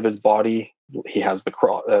one side of his body, he has the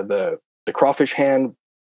crawfish hand,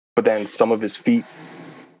 but then some of his feet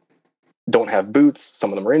don't have boots.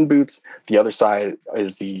 Some of them are in boots. The other side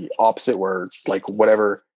is the opposite, where like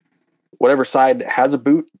whatever side has a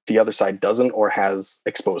boot, the other side doesn't, or has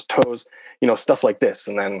exposed toes, stuff like this.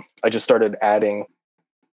 And then I just started adding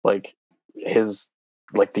like his,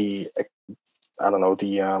 like the, I don't know,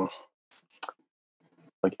 the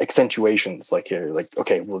like accentuations, like here, like,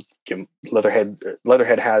 okay, we'll give him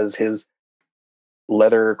Leatherhead has his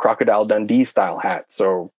leather Crocodile Dundee style hat.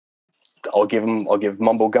 So I'll give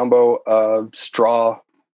Mumbo Gumbo a straw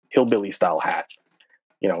hillbilly style hat.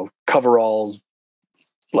 Coveralls.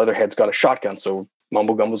 Leatherhead's got a shotgun, so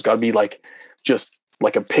Mumbo Gumbo's got to be like just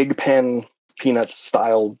like a Pigpen Peanuts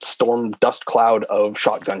style storm dust cloud of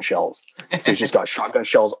shotgun shells. So he's just got shotgun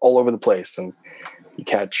shells all over the place, and you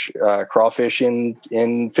catch crawfish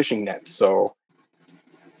in fishing nets. So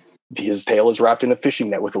his tail is wrapped in a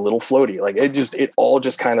fishing net with a little floaty. Like it all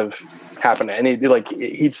just kind of happened, and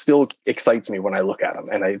he still excites me when I look at him,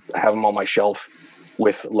 and I have him on my shelf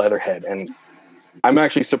with Leatherhead. And I'm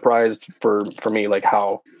actually surprised for me, like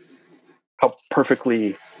how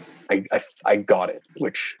perfectly I got it,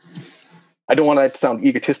 which I don't want that to sound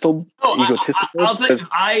egotistical. I'll tell you,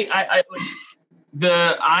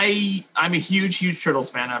 I'm a huge Turtles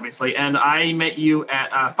fan, obviously, and I met you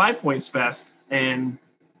at 5 Points Fest in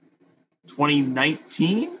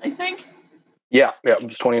 2019, I think. Yeah, it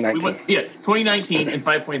was 2019. 2019 in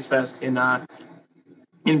 5 Points Fest in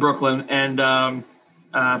Brooklyn, and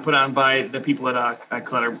put on by the people at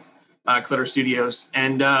Clutter Studios,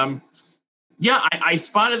 and I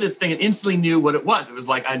spotted this thing and instantly knew what it was. It was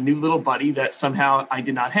like a new little buddy that somehow I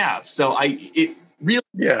did not have. So it really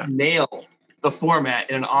nailed the format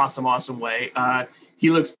in an awesome way. He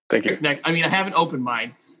looks perfect neck. I mean, I haven't opened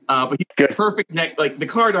mine, but he's perfect neck. Like the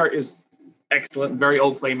card art is excellent, very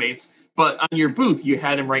old Playmates. But on your booth, you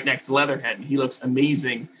had him right next to Leatherhead, and he looks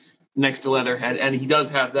amazing next to Leatherhead. And he does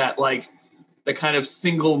have that, like, the kind of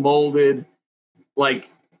single molded, like,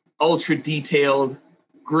 ultra detailed,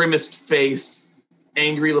 grimaced faced,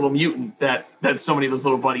 angry little mutant that so many of those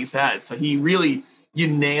little buddies had. So he really, you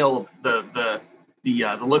nailed the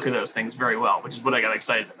look of those things very well, which is what I got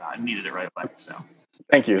excited about. I needed it right away. So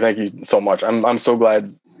thank you so much. I'm so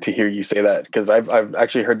glad to hear you say that, because I've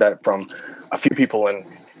actually heard that from a few people, and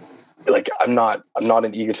like I'm not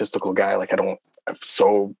an egotistical guy. Like I'm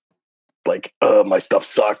so like my stuff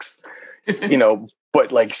sucks, you know.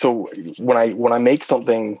 But like, so when I make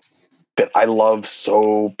something that I love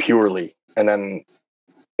so purely, and then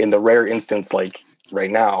in the rare instance like right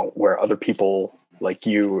now where other people like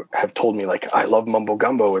you have told me like I love Mumbo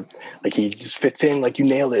Gumbo, and like he just fits in, like you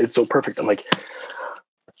nailed it, it's so perfect. I'm like,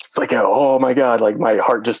 it's like, oh my God, like my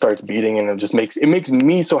heart just starts beating, and it makes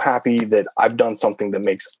me so happy that I've done something that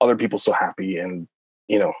makes other people so happy. And,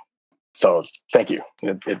 you know, so thank you.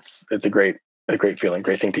 It's a great feeling,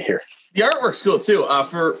 great thing to hear. The artwork's cool too.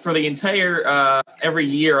 For the entire, every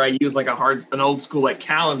year I use like an old school like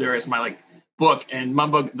calendar as my like book, and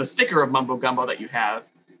the sticker of Mumbo Gumbo that you have,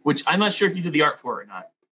 which I'm not sure if you did the art for or not.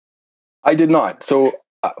 I did not. So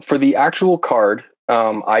for the actual card,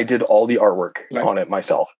 I did all the artwork on it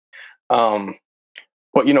myself.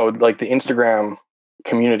 But you know, like the Instagram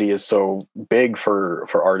community is so big for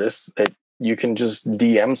artists that you can just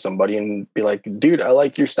DM somebody and be like, dude, I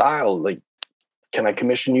like your style. Like, can I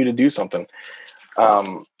commission you to do something?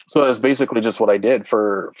 So that's basically just what I did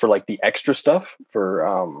for like the extra stuff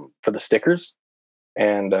for the stickers.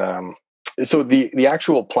 And so the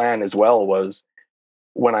actual plan as well was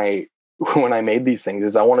when I made these things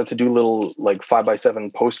is I wanted to do little like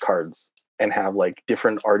 5x7 postcards and have like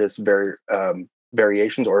different artists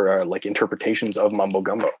variations or like interpretations of Mumbo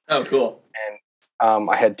Gumbo. Oh, cool. And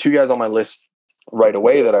I had two guys on my list right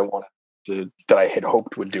away that I had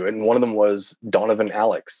hoped would do it. And one of them was Donovan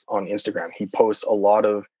Alex on Instagram. He posts a lot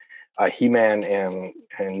of He-Man and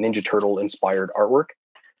Ninja Turtle inspired artwork.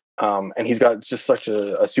 And he's got just such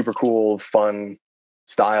a super cool, fun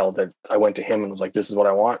style that I went to him and was like, this is what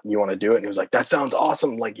I want. You want to do it? And he was like, that sounds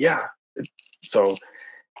awesome. Like, yeah. So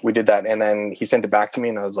we did that. And then he sent it back to me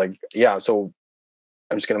and I was like, yeah, so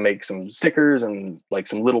I'm just going to make some stickers and like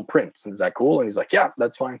some little prints. Is that cool? And he's like, yeah,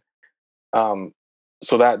 that's fine.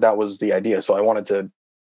 So that was the idea. So I wanted to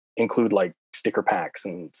include like sticker packs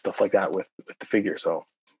and stuff like that with the figure. So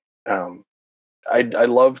I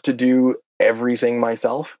love to do everything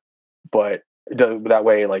myself, but that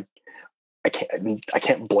way, like I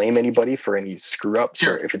can't blame anybody for any screw ups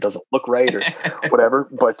or if it doesn't look right or whatever.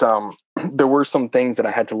 But there were some things that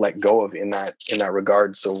I had to let go of in that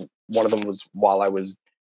regard. So one of them was while I was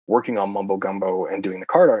working on Mumbo Gumbo and doing the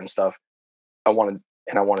card art and stuff, I wanted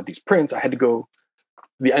these prints. I had to go.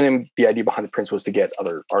 The idea behind the prints was to get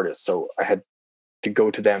other artists. So I had to go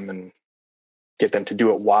to them and get them to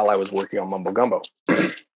do it while I was working on Mumbo Gumbo.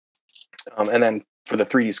 And then for the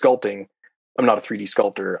 3D sculpting, I'm not a 3D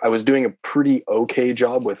sculptor. I was doing a pretty okay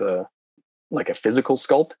job with a physical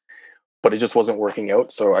sculpt, but it just wasn't working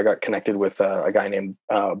out. So I got connected with a guy named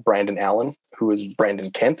Brandon Allen, who is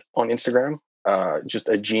Brandon Kent on Instagram. Just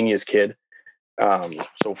a genius kid.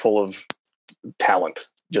 So full of talent.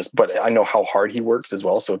 But I know how hard he works as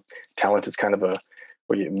well. So talent is kind of a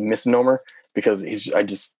misnomer because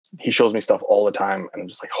he shows me stuff all the time. And I'm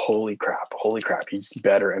just like, holy crap. He's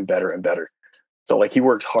better and better and better. So like he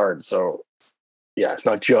works hard. So yeah, it's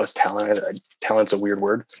not just talent. Talent's a weird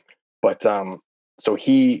word, but so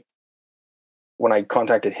when I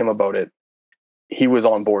contacted him about it, he was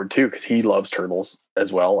on board too because he loves turtles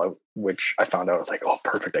as well. Which I found out I was like, oh,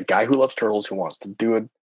 perfect! A guy who loves turtles who wants to do it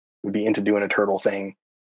would be into doing a turtle thing.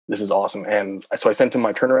 This is awesome. And so I sent him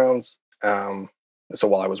my turnarounds. So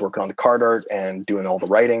while I was working on the card art and doing all the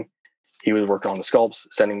writing, he was working on the sculpts,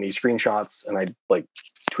 sending me screenshots, and I'd like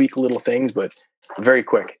tweak little things, but very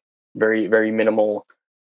quick, very, very minimal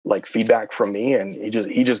like feedback from me. And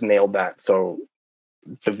he just nailed that. So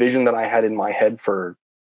the vision that I had in my head for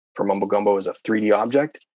Mumbo Gumbo as a 3D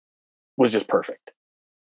object was just perfect.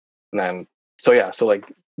 And then, so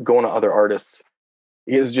like going to other artists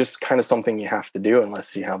is just kind of something you have to do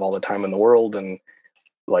unless you have all the time in the world and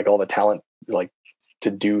like all the talent, like to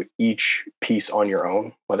do each piece on your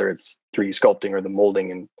own, whether it's 3D sculpting or the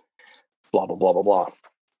molding and blah, blah, blah, blah, blah.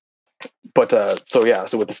 But, so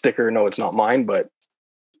with the sticker, no, it's not mine, but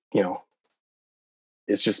you know,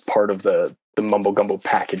 it's just part of the Mumbo Gumbo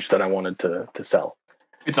package that I wanted to sell.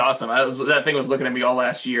 It's awesome. That thing was looking at me all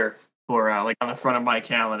last year for like on the front of my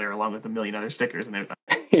calendar, along with a million other stickers and everything.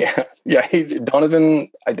 Yeah. Donovan.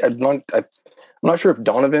 I'm not sure if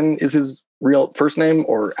Donovan is his real first name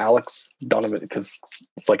or Alex Donovan, because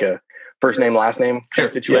it's like a first name last name kind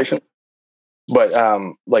of situation. Yeah.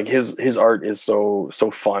 But like his art is so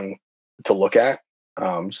fun to look at.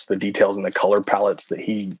 Just the details and the color palettes that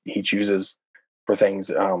he chooses for things.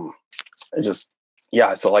 So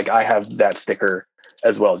like I have that sticker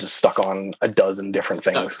as well, just stuck on a dozen different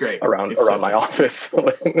things around my office.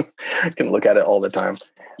 I can look at it all the time.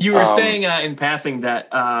 You were saying in passing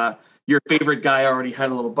that your favorite guy already had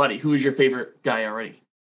a little buddy. Who is your favorite guy already?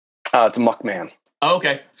 It's Muckman. Oh,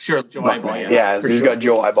 okay, sure, Joe Eyeball. So he's got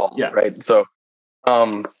Joe Eyeball. Yeah, right. So,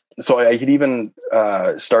 so I had even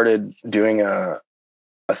started doing a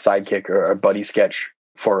sidekick or a buddy sketch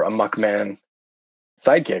for a Muckman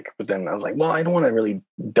sidekick, but then I was like, well, I don't want to really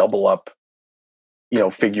double up, you know,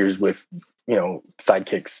 figures with, you know,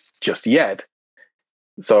 sidekicks just yet.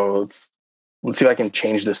 So let's see if I can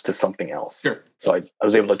change this to something else. Sure. So I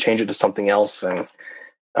was able to change it to something else. And,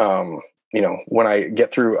 you know, when I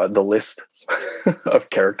get through the list of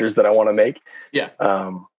characters that I want to make,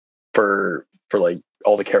 for like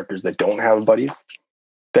all the characters that don't have buddies,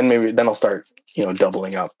 then I'll start, you know,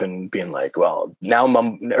 doubling up and being like, well, now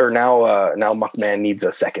Muckman needs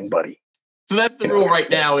a second buddy. So that's the rule right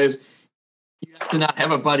now, is you have to not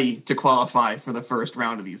have a buddy to qualify for the first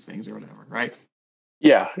round of these things or whatever, right?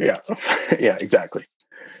 Yeah, exactly.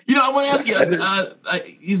 You know, I want to ask you,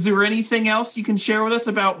 is there anything else you can share with us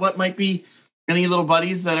about what might be any little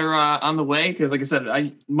buddies that are on the way? Because like I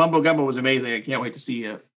said, Mumbo Gumbo was amazing. I can't wait to see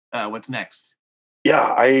what's next.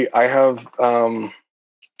 Yeah, I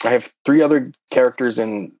have 3 other characters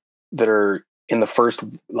that are in the first,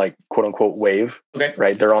 like, quote unquote wave. Okay.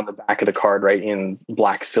 Right. They're on the back of the card, right, in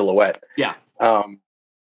black silhouette. Yeah. Have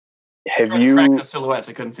you crack the silhouettes?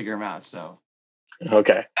 I couldn't figure them out. So.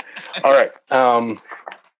 Okay. All right.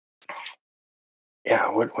 Yeah.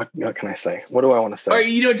 What can I say? What do I want to say? All right,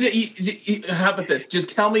 you know, how about this?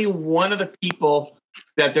 Just tell me one of the people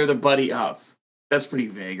that they're the buddy of. That's pretty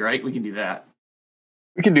vague, right? We can do that.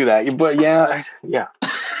 We can do that, but yeah.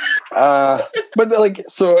 But like,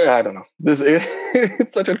 so I don't know.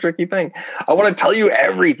 It's such a tricky thing. I want to tell you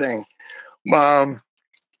everything. Oh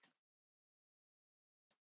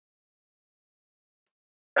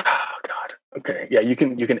God. Okay. Yeah, you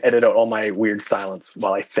can edit out all my weird silence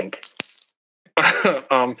while I think.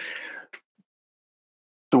 The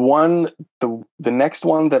next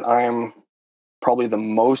one that I'm probably the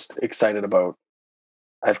most excited about,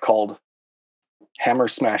 I've called Hammer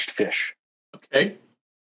Smashed Fish. Okay.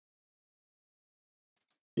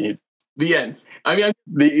 The end. I mean,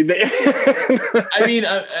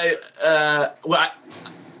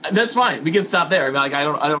 that's fine. We can stop there. I mean, like, I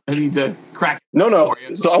don't need to crack. No.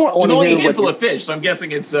 So I want. There's only a handful of fish, so I'm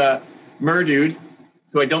guessing it's Merdude,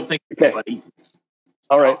 who I don't think is anybody.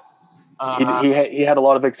 All right. He had a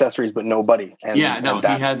lot of accessories, but no buddy. And, he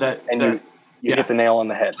had that. And you hit the nail on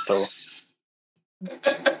the head. So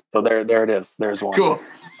there it is. There's one. Cool.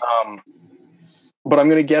 But I'm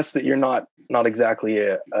gonna guess that you're not exactly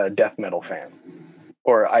a death metal fan,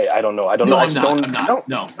 or I don't know. I don't know. I'm not.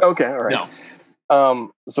 No. Okay. All right.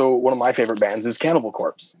 No. So one of my favorite bands is Cannibal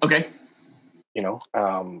Corpse. Okay. You know,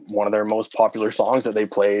 one of their most popular songs that they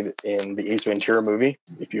played in the Ace Ventura movie,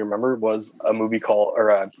 if you remember, was a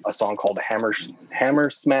song called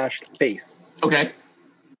Hammer Smashed Face. Okay.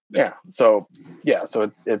 Yeah. So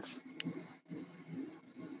it's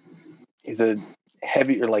he's a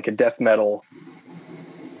heavy, or like a death metal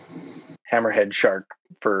hammerhead shark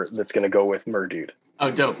that's going to go with Merdude. Oh,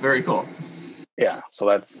 dope. Very cool. Yeah. So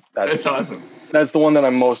that's awesome. That's the one that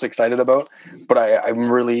I'm most excited about, but I'm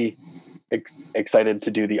really excited to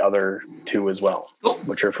do the other 2 as well, cool.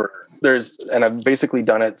 Which are and I've basically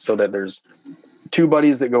done it so that there's 2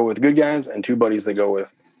 buddies that go with good guys and 2 buddies that go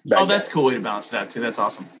with bad guys. That's a cool way to balance it out too. That's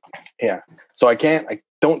awesome. Yeah. So I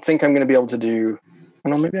don't think I'm going to be able to do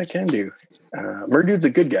No, maybe I can do. Murdude's a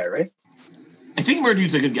good guy, right? I think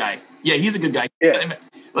Murdude's a good guy. Yeah, he's a good guy. Yeah.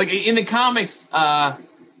 Like in the comics,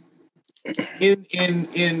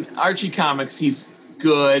 in Archie comics, he's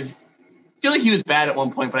good. I feel like he was bad at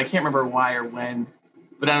one point, but I can't remember why or when.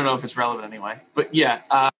 But I don't know if it's relevant anyway. But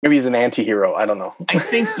yeah, maybe he's an anti-hero. I don't know. I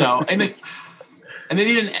think so. And they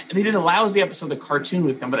did a lousy episode of the cartoon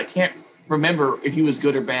with him, but I can't remember if he was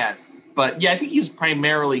good or bad. But yeah, I think he's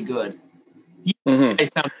primarily good. I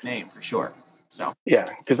sound the name for sure. So yeah,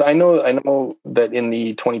 because I know that in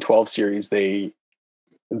the 2012 series they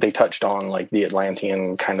touched on like the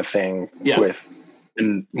Atlantean kind of thing with,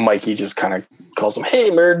 and Mikey just kind of calls him, "Hey,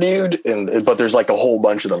 Murdude," but there's like a whole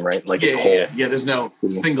bunch of them, right? Like yeah. There's no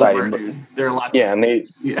single Murdude. There are lots. Yeah,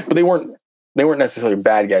 but they weren't necessarily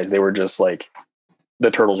bad guys. They were just like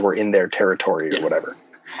the turtles were in their territory or whatever.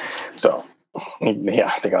 So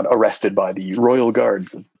yeah, they got arrested by the Royal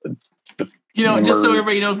Guards. Just so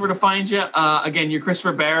everybody knows where to find you. Again, you're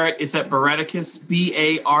Christopher Barrett. It's at Barreticus,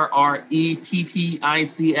 BARRETTICS.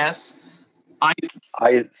 ICUS.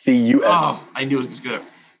 Oh, I knew it was good.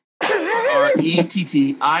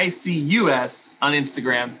 RETTICUS on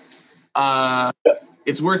Instagram.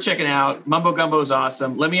 It's worth checking out. Mumbo Gumbo is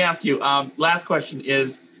awesome. Let me ask you. Last question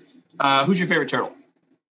is, who's your favorite turtle?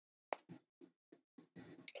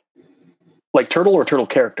 Like turtle or turtle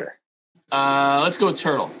character? Let's go with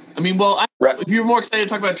turtle. I mean, if you're more excited to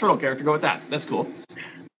talk about a turtle character, go with that. That's cool.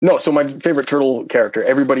 No, so my favorite turtle character,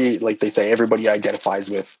 everybody, like they say, everybody identifies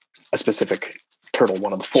with a specific turtle,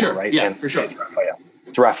 one of the four, right? Yeah, for sure.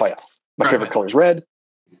 It's Raphael. My favorite color is red.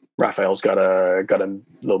 Raphael's got a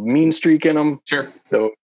little mean streak in him. Sure.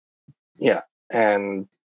 So, yeah. And,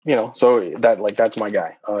 so that's my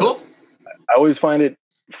guy. Cool. I always find it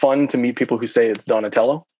fun to meet people who say it's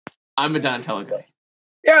Donatello. I'm a Donatello guy.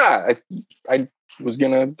 Yeah, I was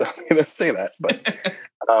gonna say that, but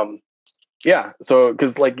yeah. So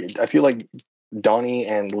because I feel like Donnie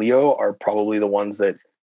and Leo are probably the ones that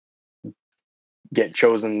get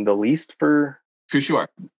chosen the least for sure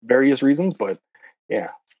various reasons, but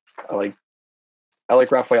yeah, I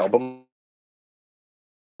like Raphael. But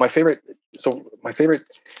my favorite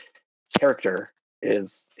character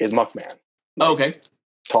is Muckman. Okay.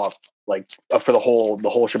 Top for the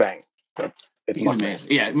whole shebang. That's Muckman.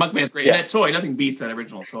 Yeah, Muckman's great. Yeah. And that toy, nothing beats that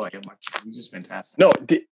original toy. He's just fantastic. No,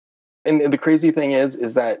 and the crazy thing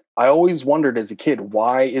is that I always wondered as a kid,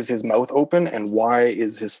 why is his mouth open and why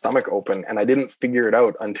is his stomach open? And I didn't figure it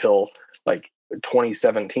out until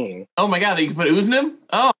 2017. Oh my God, that you can put ooze in him?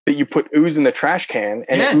 Oh. That you put ooze in the trash can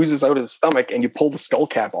and it oozes out his stomach and you pull the skull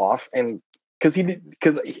cap off. And because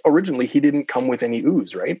originally he didn't come with any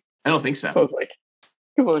ooze, right? I don't think so. So I was like,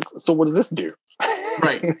 so what does this do?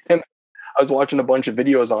 Right. And I was watching a bunch of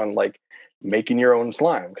videos on making your own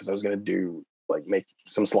slime because I was going to do make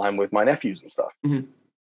some slime with my nephews and stuff.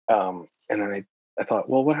 Mm-hmm. And then I thought,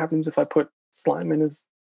 well, what happens if I put slime in his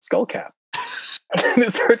skull cap? And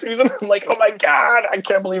it starts oozing. I'm like, oh my God, I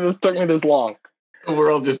can't believe this took me this long. The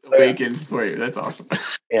world just awakened for you. That's awesome.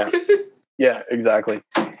 Yeah. Yeah, exactly.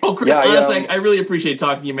 Well, Chris, honestly, I really appreciate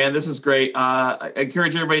talking to you, man. This is great. I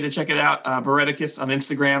encourage everybody to check it out. Barreticus on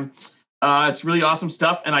Instagram. It's really awesome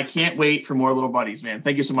stuff, and I can't wait for more Little Buddies, man.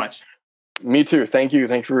 Thank you so much. Me too. Thank you.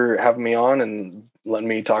 Thanks for having me on and letting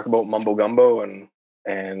me talk about Mumbo Gumbo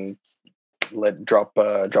and drop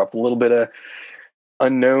a little bit of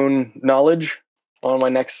unknown knowledge on my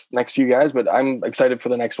next few guys. But I'm excited for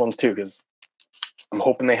the next ones too because I'm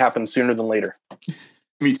hoping they happen sooner than later.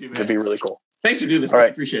 Me too, man. It'd be really cool. Thanks for doing this. All right. I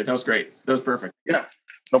appreciate it. That was great. That was perfect. Yeah,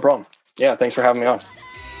 no problem. Yeah, thanks for having me on. Teenage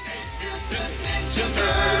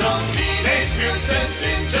Mutant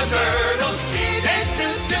Ninja Turtles. Teenage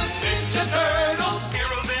Mutant Ninja Turtles.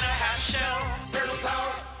 Heroes in a half shell. Turtle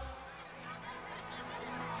power.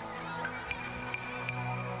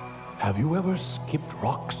 Have you ever skipped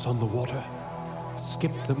rocks on the water?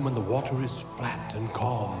 Skipped them when the water is flat and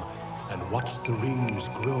calm, and watched the rings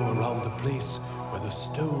grow around the place where the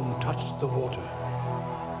stone touched the water.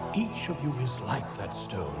 Each of you is like that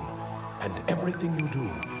stone, and everything you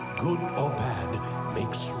do, good or bad,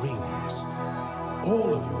 makes rings.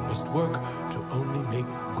 All of you must work to only make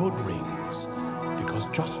good rings, because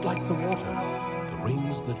just like the water, the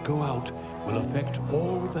rings that go out will affect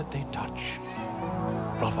all that they touch.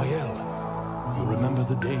 Raphael, you remember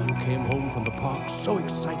the day you came home from the park so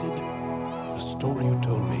excited? The story you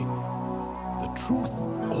told me. The truth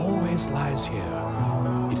always lies here.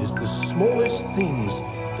 It is the smallest things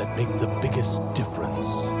that make the biggest difference.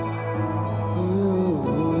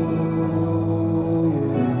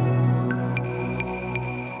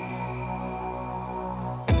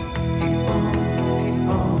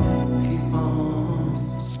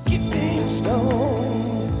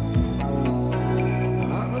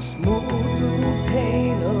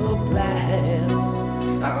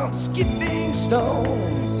 skipping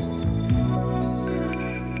stones.